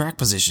tires over track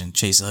position.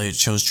 Chase Elliott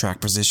chose track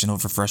position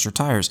over fresher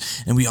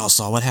tires. And we all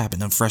saw what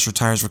happened. And fresher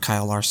tires for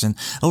Kyle Larson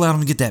allowed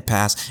him to get that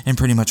pass and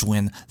pretty much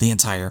win the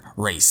entire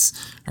race.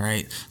 All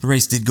right. The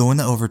race did go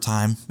into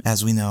overtime,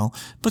 as we know,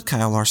 but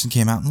Kyle Larson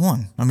came out and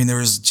won. I mean, there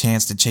was a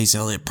chance that Chase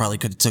Elliott probably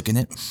could have taken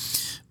it,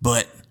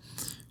 but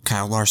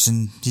Kyle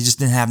Larson, he just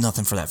didn't have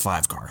nothing for that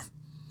 5 car.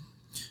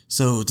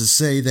 So to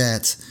say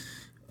that,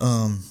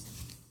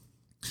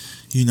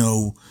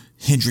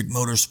 Hendrick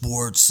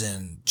Motorsports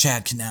and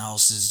Chad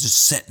Canals is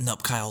just setting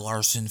up Kyle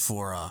Larson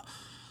for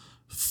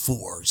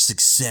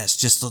success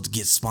just to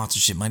get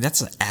sponsorship money. That's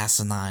an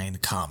asinine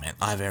comment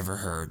I've ever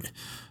heard.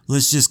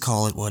 Let's just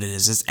call it what it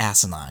is. It's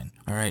asinine.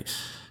 All right.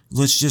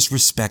 Let's just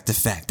respect the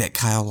fact that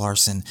Kyle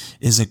Larson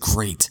is a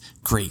great,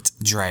 great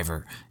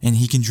driver and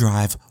he can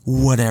drive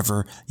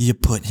whatever you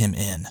put him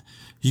in.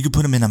 You could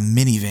put him in a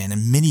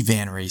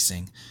minivan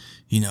racing.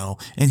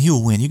 And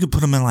he'll win. You could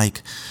put him in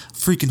like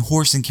freaking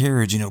horse and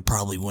carriage and he'll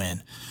probably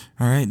win.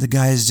 All right. The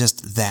guy is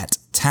just that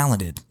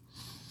talented.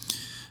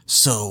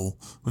 So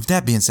with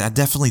that being said, I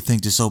definitely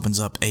think this opens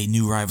up a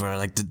new rivalry,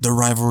 like the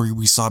rivalry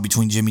we saw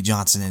between Jimmy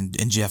Johnson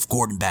and Jeff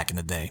Gordon back in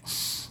the day,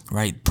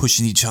 right?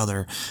 Pushing each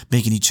other,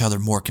 making each other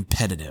more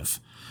competitive.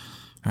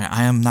 All right,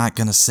 I am not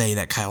going to say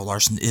that Kyle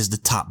Larson is the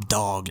top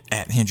dog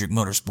at Hendrick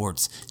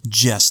Motorsports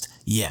just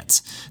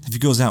yet. If he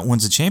goes out and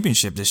wins a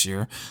championship this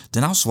year,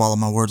 then I'll swallow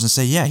my words and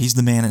say, yeah, he's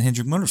the man at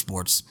Hendrick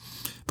Motorsports.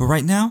 But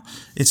right now,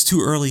 it's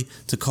too early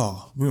to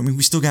call.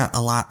 We still got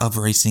a lot of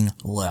racing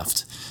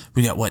left.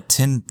 We got,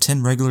 10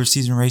 regular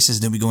season races,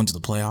 then we go into the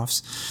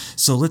playoffs.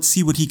 So let's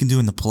see what he can do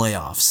in the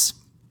playoffs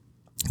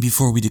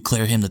before we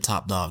declare him the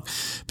top dog.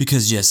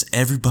 Because yes,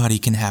 everybody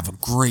can have a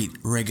great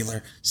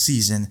regular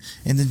season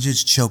and then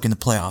just choke in the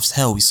playoffs.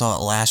 Hell, we saw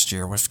it last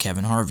year with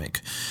Kevin Harvick,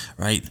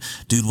 right?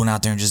 Dude went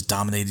out there and just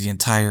dominated the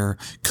entire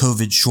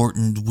COVID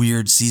shortened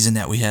weird season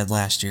that we had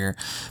last year.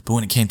 But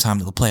when it came time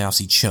to the playoffs,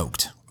 he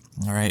choked.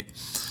 All right.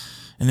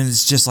 And then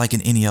it's just like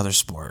in any other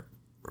sport,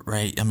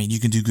 right? I mean, you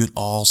can do good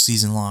all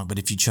season long, but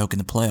if you choke in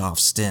the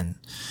playoffs, then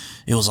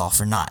it was all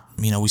for naught.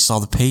 We saw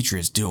the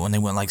Patriots do it when they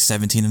went like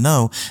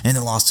 17-0 and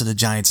then lost to the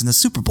Giants in the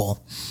Super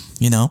Bowl.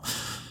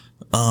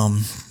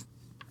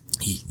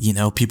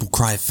 People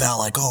cry foul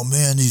like, oh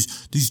man, these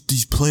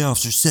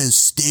playoffs are so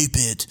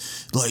stupid.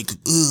 Like,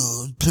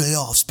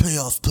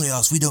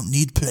 playoffs. We don't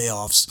need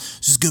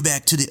playoffs. Just go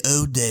back to the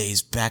old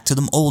days, back to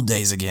them old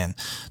days again.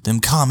 Them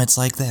comments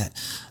like that.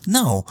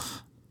 No,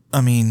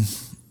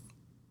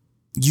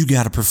 you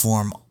got to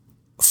perform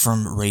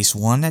from race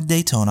 1 at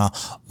Daytona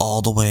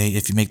all the way,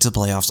 if you make the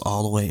playoffs,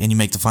 all the way, and you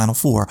make the Final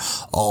Four,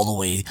 all the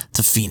way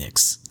to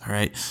Phoenix. All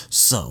right.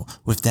 So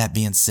with that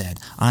being said,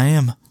 I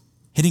am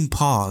hitting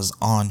pause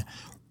on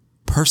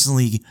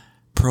personally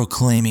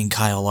proclaiming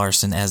Kyle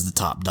Larson as the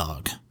top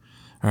dog.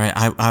 All right.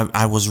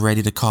 I was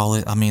ready to call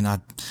it. I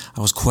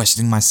was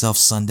questioning myself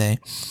Sunday,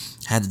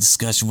 had a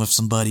discussion with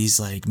some buddies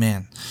like,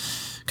 man,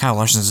 Kyle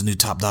Larson is a new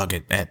top dog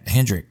at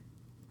Hendrick.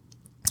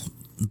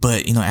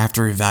 But,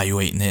 after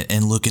evaluating it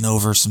and looking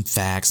over some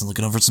facts and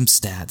looking over some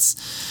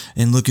stats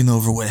and looking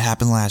over what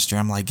happened last year,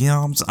 I'm like,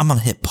 I'm going to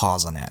hit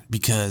pause on that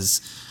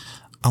because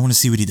I want to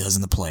see what he does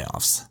in the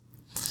playoffs.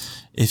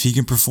 If he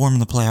can perform in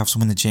the playoffs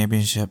and win the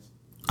championship,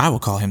 I will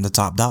call him the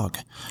top dog.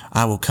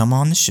 I will come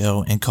on the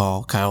show and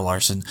call Kyle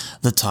Larson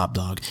the top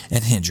dog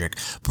at Hendrick.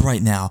 But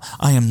right now,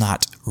 I am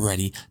not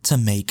ready to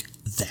make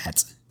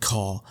that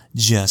call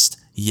just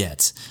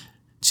yet.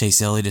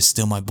 Chase Elliott is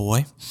still my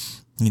boy.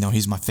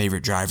 He's my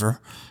favorite driver.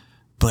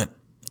 But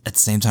at the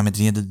same time, at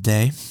the end of the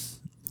day,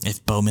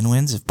 If Bowman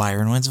wins, if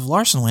Byron wins, if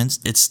Larson wins,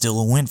 it's still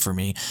a win for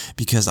me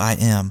because I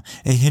am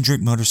a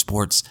Hendrick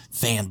Motorsports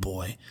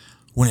fanboy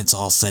when it's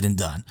all said and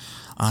done.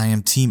 I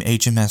am Team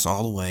HMS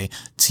all the way,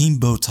 Team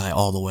Bowtie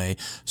all the way.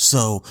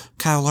 So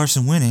Kyle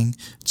Larson winning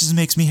just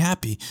makes me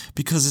happy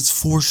because it's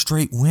 4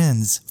 straight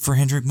wins for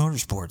Hendrick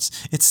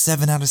Motorsports. It's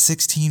 7 out of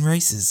 16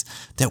 races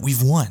that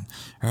we've won.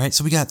 All right,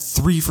 so we got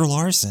 3 for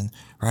Larson,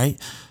 right?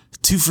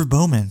 2 for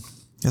Bowman.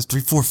 That's 3,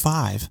 4,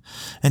 5.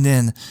 And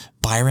then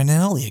Byron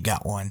and Elliott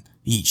got 1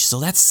 each. So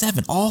that's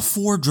 7. All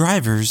 4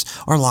 drivers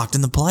are locked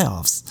in the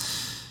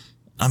playoffs.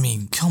 I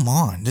mean, come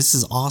on. This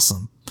is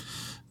awesome.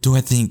 Do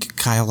I think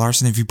Kyle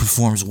Larson, if he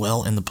performs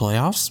well in the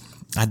playoffs,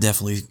 I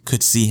definitely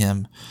could see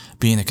him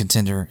being a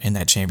contender in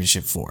that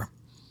championship 4.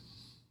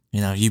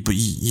 You know,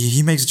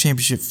 he makes a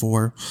championship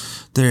 4.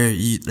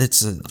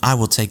 I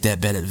will take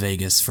that bet at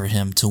Vegas for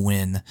him to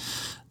win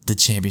the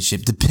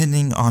championship,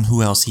 depending on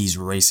who else he's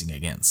racing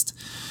against.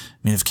 I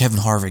mean, if Kevin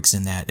Harvick's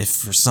in that, if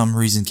for some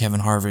reason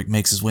Kevin Harvick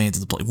makes his way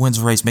into wins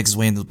a race, makes his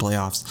way into the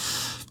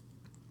playoffs,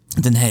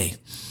 then hey,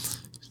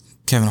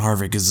 Kevin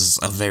Harvick is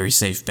a very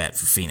safe bet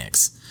for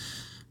Phoenix.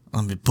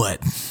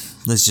 But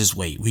let's just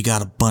wait. We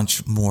got a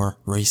bunch more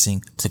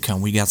racing to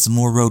come. We got some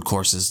more road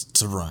courses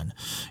to run.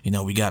 You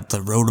know, we got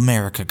the Road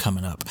America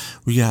coming up.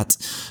 We got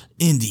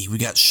Indy. We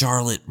got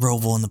Charlotte,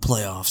 Roval in the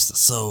playoffs.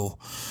 So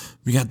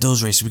we got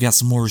those races. We got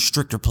some more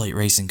restrictor plate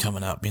racing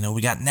coming up. You know,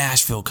 we got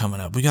Nashville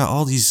coming up. We got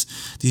all these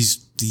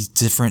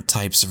different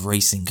types of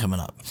racing coming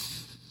up.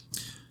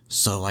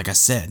 So like I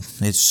said,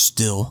 it's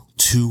still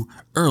too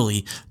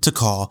early to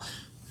call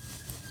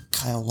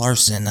Kyle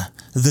Larson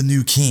the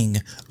new king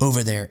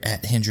over there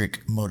at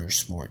Hendrick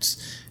Motorsports.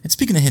 And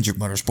speaking of Hendrick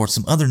Motorsports,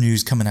 some other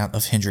news coming out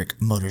of Hendrick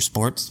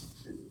Motorsports.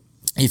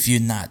 If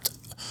you've not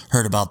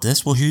heard about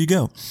this, well, here you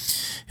go.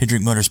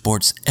 Hendrick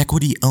Motorsports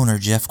equity owner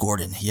Jeff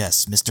Gordon,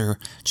 yes, Mr.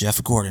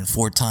 Jeff Gordon,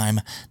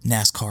 4-time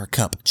NASCAR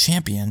Cup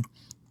champion.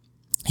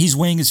 He's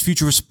weighing his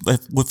future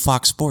with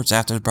Fox Sports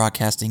after the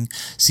broadcasting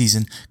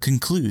season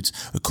concludes,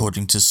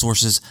 according to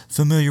sources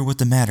familiar with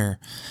the matter,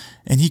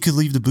 and he could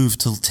leave the booth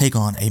to take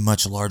on a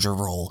much larger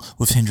role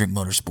with Hendrick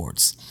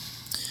Motorsports.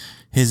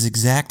 His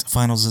exact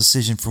final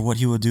decision for what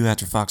he will do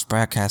after Fox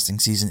broadcasting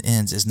season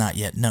ends is not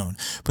yet known,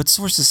 but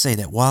sources say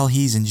that while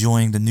he's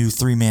enjoying the new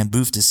 3-man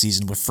booth this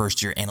season with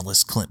first-year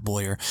analyst Clint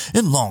Boyer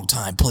and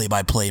longtime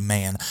play-by-play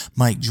man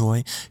Mike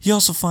Joy, he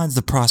also finds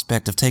the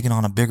prospect of taking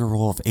on a bigger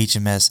role of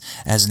HMS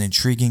as an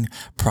intriguing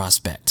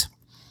prospect.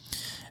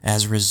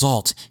 As a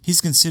result,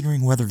 he's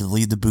considering whether to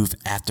lead the booth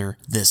after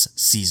this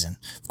season.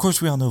 Of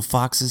course, we all know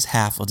Fox's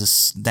half of the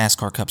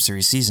NASCAR Cup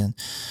Series season,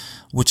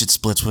 which it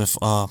splits with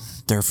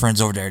their friends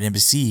over there at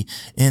NBC,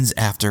 ends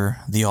after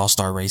the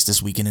All-Star race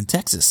this weekend in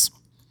Texas.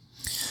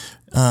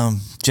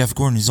 Jeff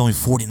Gordon is only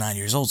 49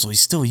 years old, so he's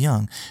still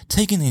young.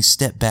 Taking a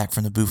step back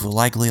from the booth will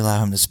likely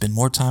allow him to spend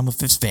more time with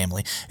his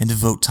family and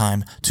devote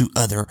time to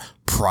other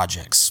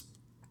projects.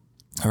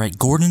 All right,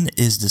 Gordon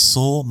is the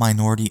sole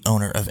minority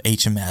owner of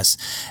HMS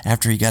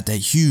after he got that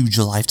huge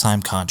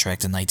lifetime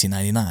contract in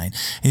 1999,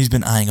 and he's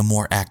been eyeing a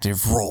more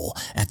active role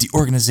at the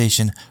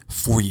organization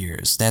for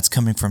years. That's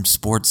coming from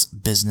Sports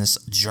Business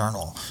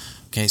Journal.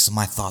 Okay, so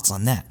my thoughts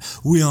on that.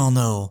 We all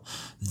know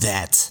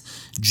that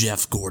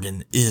Jeff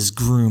Gordon is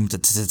groomed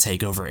to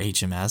take over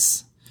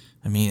HMS.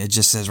 I mean, it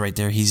just says right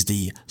there he's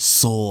the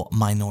sole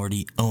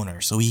minority owner,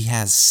 so he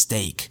has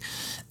stake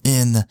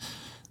in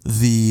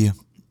the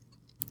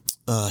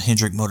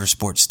Hendrick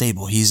Motorsports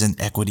stable. He's an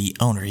equity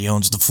owner. He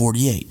owns the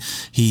 48.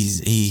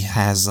 He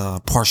has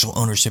partial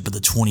ownership of the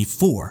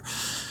 24.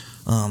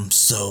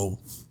 So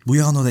we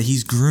all know that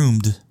he's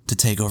groomed to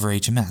take over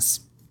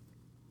HMS,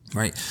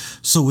 right?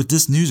 So with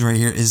this news right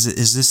here,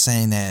 is this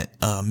saying that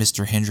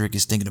Mr. Hendrick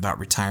is thinking about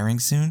retiring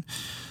soon?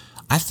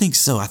 I think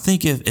so. I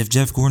think if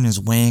Jeff Gordon is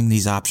weighing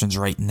these options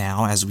right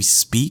now as we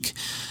speak,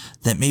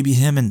 that maybe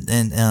him and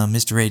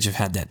Mr. H have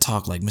had that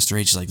talk. Like, Mr.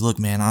 H is like, look,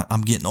 man,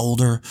 I'm getting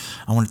older.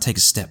 I want to take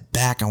a step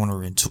back. I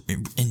want to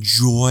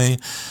enjoy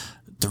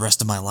the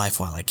rest of my life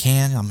while I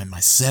can. I'm in my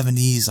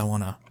 70s. I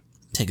want to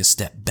take a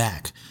step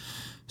back.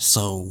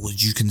 So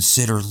would you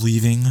consider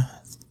leaving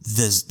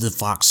the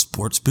Fox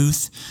Sports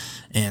booth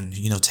and,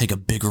 you know, take a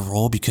bigger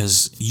role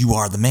because you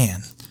are the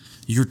man?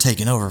 You're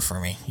taking over for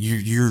me.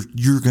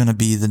 You're going to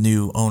be the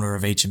new owner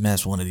of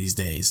HMS one of these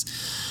days.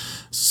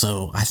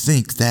 So I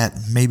think that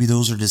maybe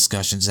those are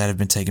discussions that have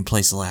been taking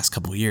place the last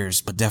couple of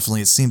years, but definitely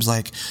it seems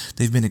like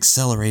they've been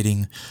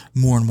accelerating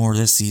more and more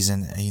this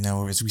season, you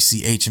know, as we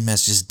see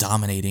HMS just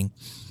dominating.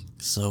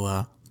 So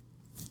I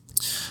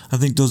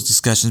think those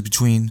discussions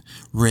between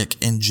Rick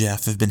and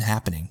Jeff have been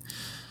happening.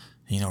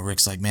 You know,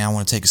 Rick's like, man, I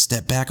want to take a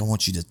step back. I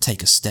want you to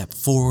take a step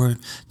forward,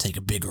 take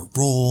a bigger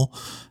role.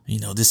 You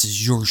know, this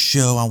is your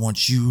show. I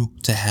want you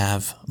to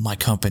have my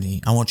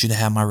company. I want you to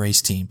have my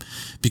race team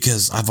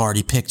because I've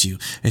already picked you.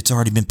 It's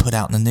already been put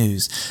out in the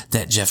news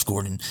that Jeff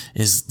Gordon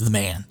is the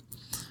man.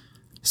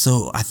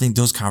 So I think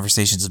those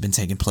conversations have been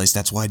taking place.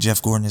 That's why Jeff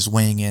Gordon is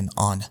weighing in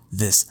on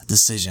this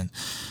decision.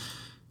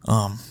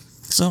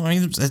 So, I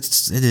mean,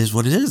 it is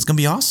what it is. It's going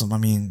to be awesome. I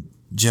mean,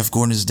 Jeff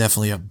Gordon is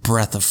definitely a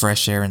breath of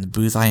fresh air in the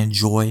booth. I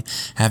enjoy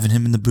having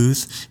him in the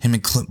booth. Him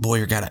and Clint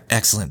Boyer got an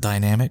excellent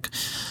dynamic.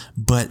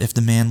 But if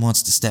the man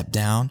wants to step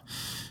down,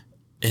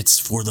 it's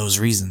for those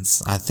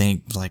reasons. I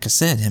think, like I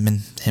said, him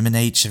and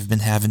H have been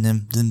having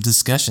them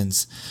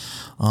discussions.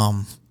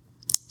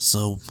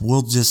 So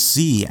we'll just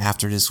see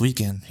after this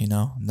weekend, in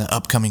the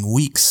upcoming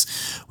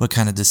weeks, what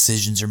kind of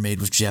decisions are made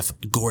with Jeff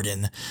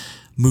Gordon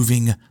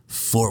moving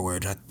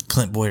forward.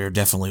 Clint Boyer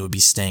definitely would be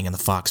staying in the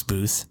Fox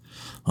booth.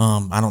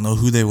 I don't know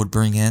who they would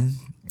bring in,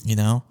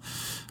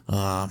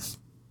 to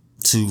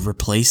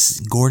replace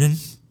Gordon,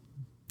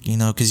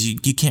 because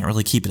you can't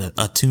really keep it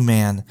a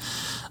two-man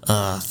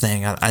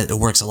thing. It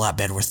works a lot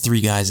better with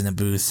three guys in the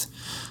booth.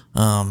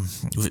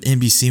 With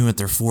NBC with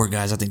their four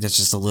guys, I think that's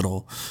just a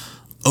little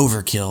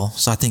overkill.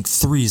 So I think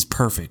three is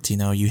perfect.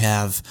 You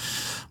have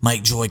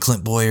Mike Joy,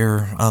 Clint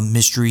Boyer, a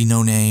mystery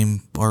no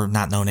name, or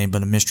not no name,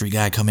 but a mystery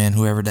guy come in,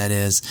 whoever that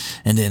is.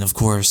 And then, of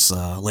course,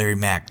 Larry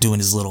Mack doing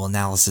his little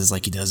analysis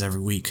like he does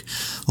every week,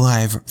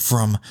 live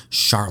from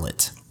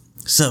Charlotte.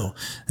 So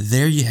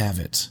there you have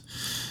it,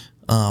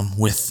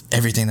 with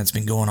everything that's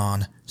been going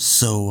on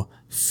so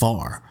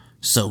far.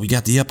 So we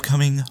got the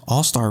upcoming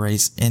All-Star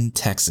race in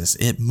Texas.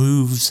 It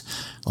moves.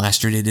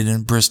 Last year they did it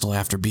in Bristol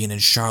after being in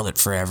Charlotte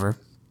forever.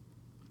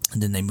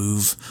 And then they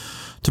move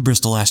to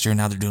Bristol last year, and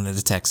now they're doing it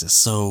in Texas.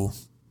 So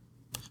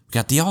we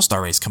got the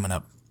All-Star race coming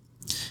up.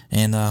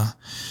 And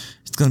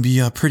it's going to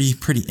be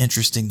pretty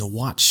interesting to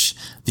watch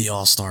the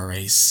All-Star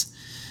race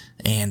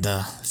and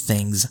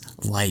things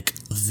like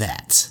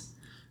that.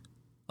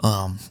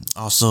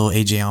 Also,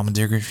 AJ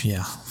Allmendinger,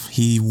 yeah,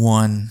 he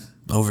won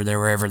over there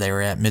wherever they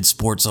were at, Mid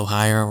Sports,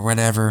 Ohio, or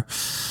whatever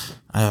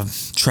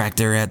track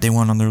they're at. They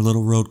won on their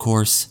little road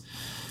course.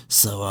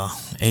 So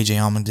AJ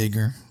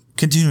Allmendinger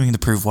continuing to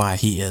prove why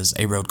he is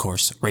a road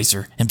course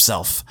racer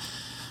himself.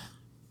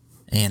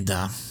 And,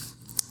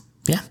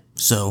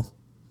 so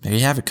there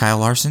you have it. Kyle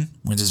Larson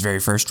wins his very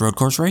first road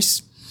course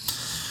race.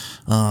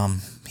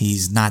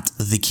 He's not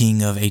the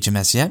king of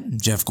HMS yet.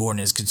 Jeff Gordon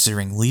is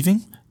considering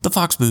leaving the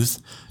Fox booth,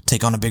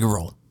 take on a bigger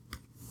role.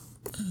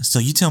 So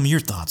you tell me your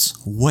thoughts.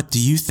 What do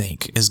you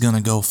think is going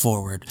to go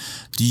forward?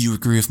 Do you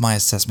agree with my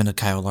assessment of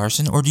Kyle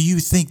Larson, or do you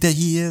think that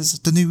he is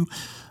the new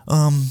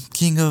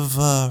king of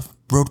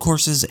road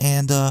courses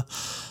and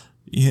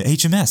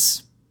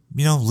HMS?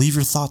 Leave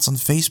your thoughts on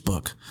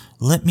Facebook.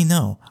 Let me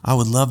know. I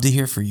would love to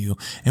hear from you,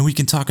 and we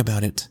can talk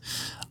about it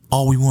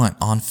all we want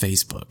on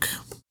Facebook.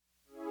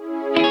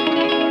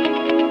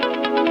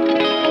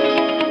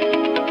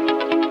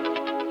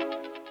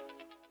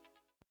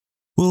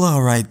 Well,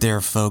 all right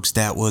there, folks.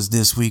 That was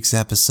this week's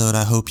episode.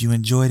 I hope you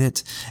enjoyed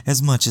it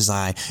as much as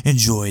I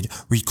enjoyed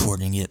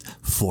recording it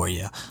for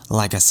you.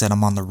 Like I said,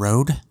 I'm on the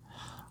road.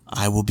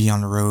 I will be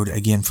on the road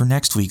again for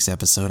next week's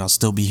episode. I'll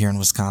still be here in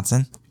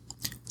Wisconsin.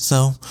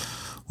 So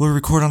we'll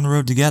record on the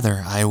road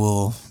together. I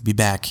will be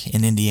back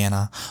in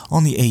Indiana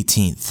on the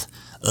 18th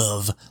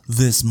of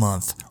this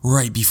month,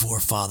 right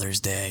before Father's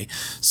Day.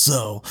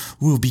 So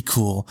we'll be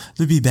cool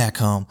to be back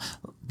home.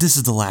 This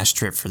is the last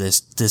trip for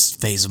this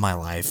phase of my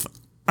life.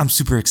 I'm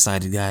super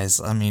excited, guys.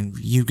 I mean,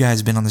 you guys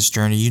have been on this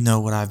journey. You know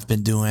what I've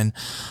been doing,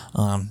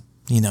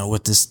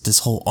 with this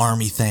whole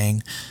army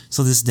thing.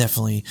 So this is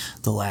definitely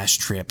the last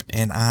trip.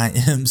 And I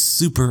am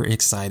super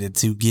excited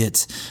to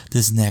get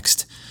this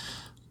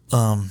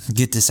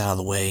out of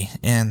the way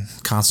and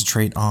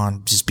concentrate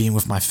on just being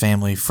with my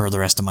family for the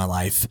rest of my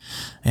life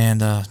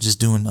and just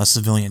doing a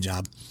civilian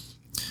job.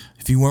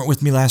 If you weren't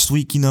with me last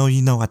week,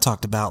 I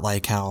talked about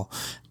like how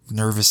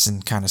nervous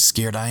and kind of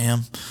scared I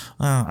am.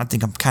 I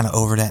think I'm kind of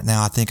over that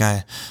now. I think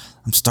I'm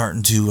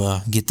starting to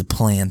get the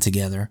plan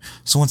together.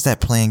 So once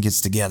that plan gets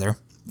together,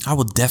 I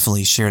will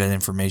definitely share that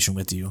information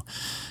with you,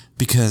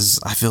 because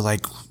I feel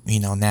like,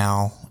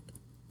 now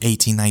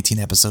 19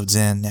 episodes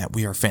in that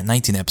we are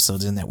 19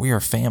 episodes in that we are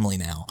family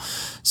now.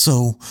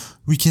 So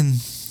we can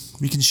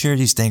share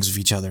these things with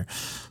each other.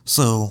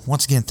 So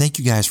once again, thank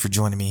you guys for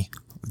joining me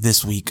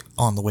this week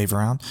on the Wave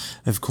Around.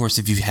 Of course,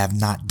 if you have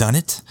not done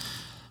it,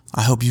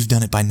 I hope you've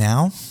done it by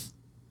now.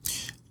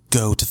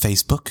 Go to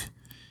Facebook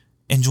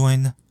and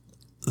join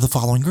the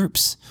following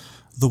groups: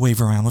 the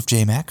Wave Around with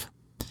J-Mac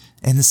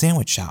and the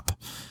Sandwich Shop.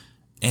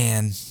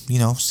 And,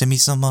 send me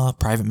some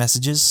private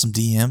messages, some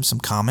DMs, some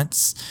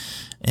comments,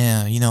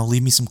 and,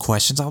 leave me some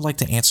questions. I would like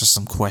to answer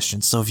some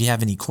questions. So if you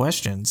have any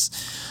questions,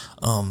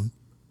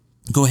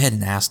 go ahead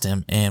and ask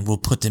them, and we'll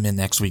put them in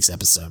next week's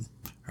episode.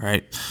 All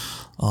right.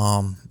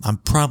 I'm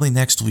probably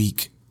next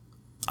week.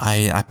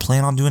 I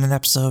plan on doing an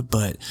episode,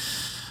 but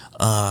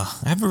I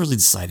haven't really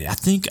decided. I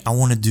think I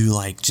want to do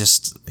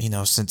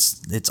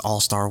since it's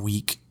All-Star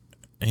Week,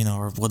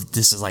 or what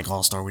this is like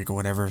All-Star Week or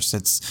whatever,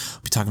 since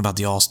we're talking about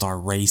the All-Star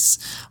race,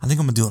 I think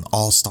I'm going to do an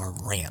All-Star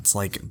rant,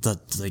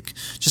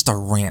 just a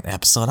rant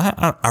episode.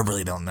 I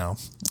really don't know.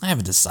 I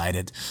haven't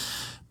decided,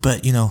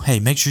 but hey,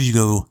 make sure you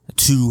go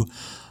to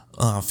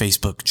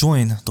Facebook,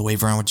 join the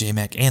Wave Around with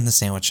J-Mac and the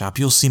Sandwich Shop.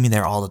 You'll see me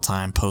there all the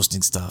time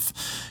posting stuff.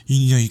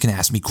 You can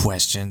ask me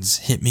questions,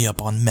 hit me up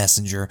on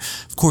Messenger.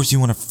 Of course, you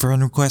want to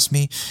friend request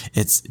me,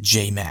 it's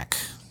J-Mac.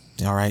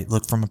 All right,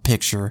 look from a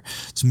picture.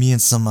 It's me in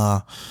some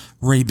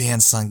Ray-Ban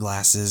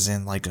sunglasses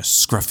and like a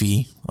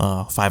scruffy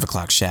 5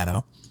 o'clock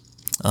shadow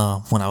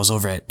when I was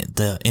over at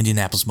the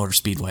Indianapolis Motor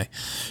Speedway.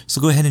 So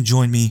go ahead and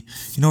join me.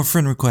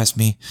 Friend request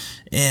me,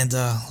 and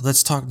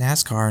let's talk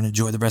NASCAR and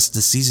enjoy the rest of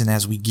the season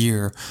as we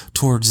gear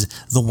towards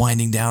the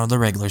winding down of the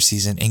regular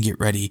season and get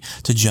ready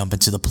to jump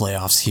into the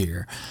playoffs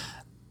here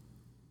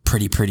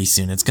pretty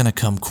soon. It's gonna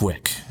come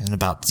quick. In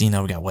about, we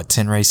got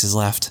 10 races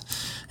left,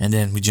 and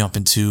then we jump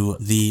into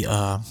the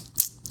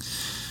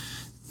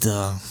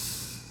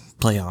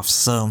playoffs.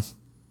 So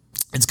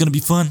it's gonna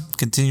be fun.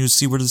 Continue to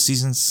see where the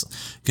season's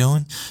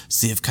going.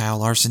 See if Kyle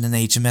Larson and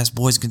the HMS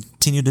boys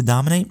continue to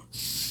dominate.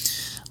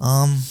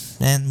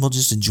 And we'll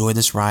just enjoy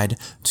this ride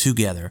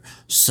together.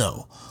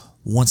 So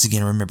once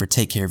again, remember,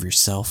 take care of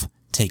yourself,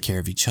 take care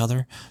of each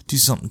other, do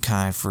something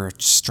kind for a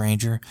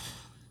stranger.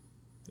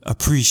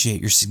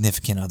 Appreciate your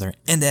significant other,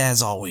 and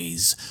as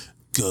always,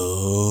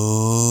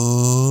 go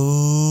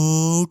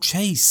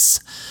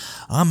Chase.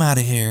 I'm out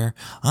of here.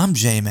 I'm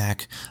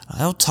J-Mac.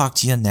 I'll talk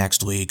to you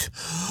next week.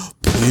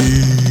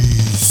 Peace.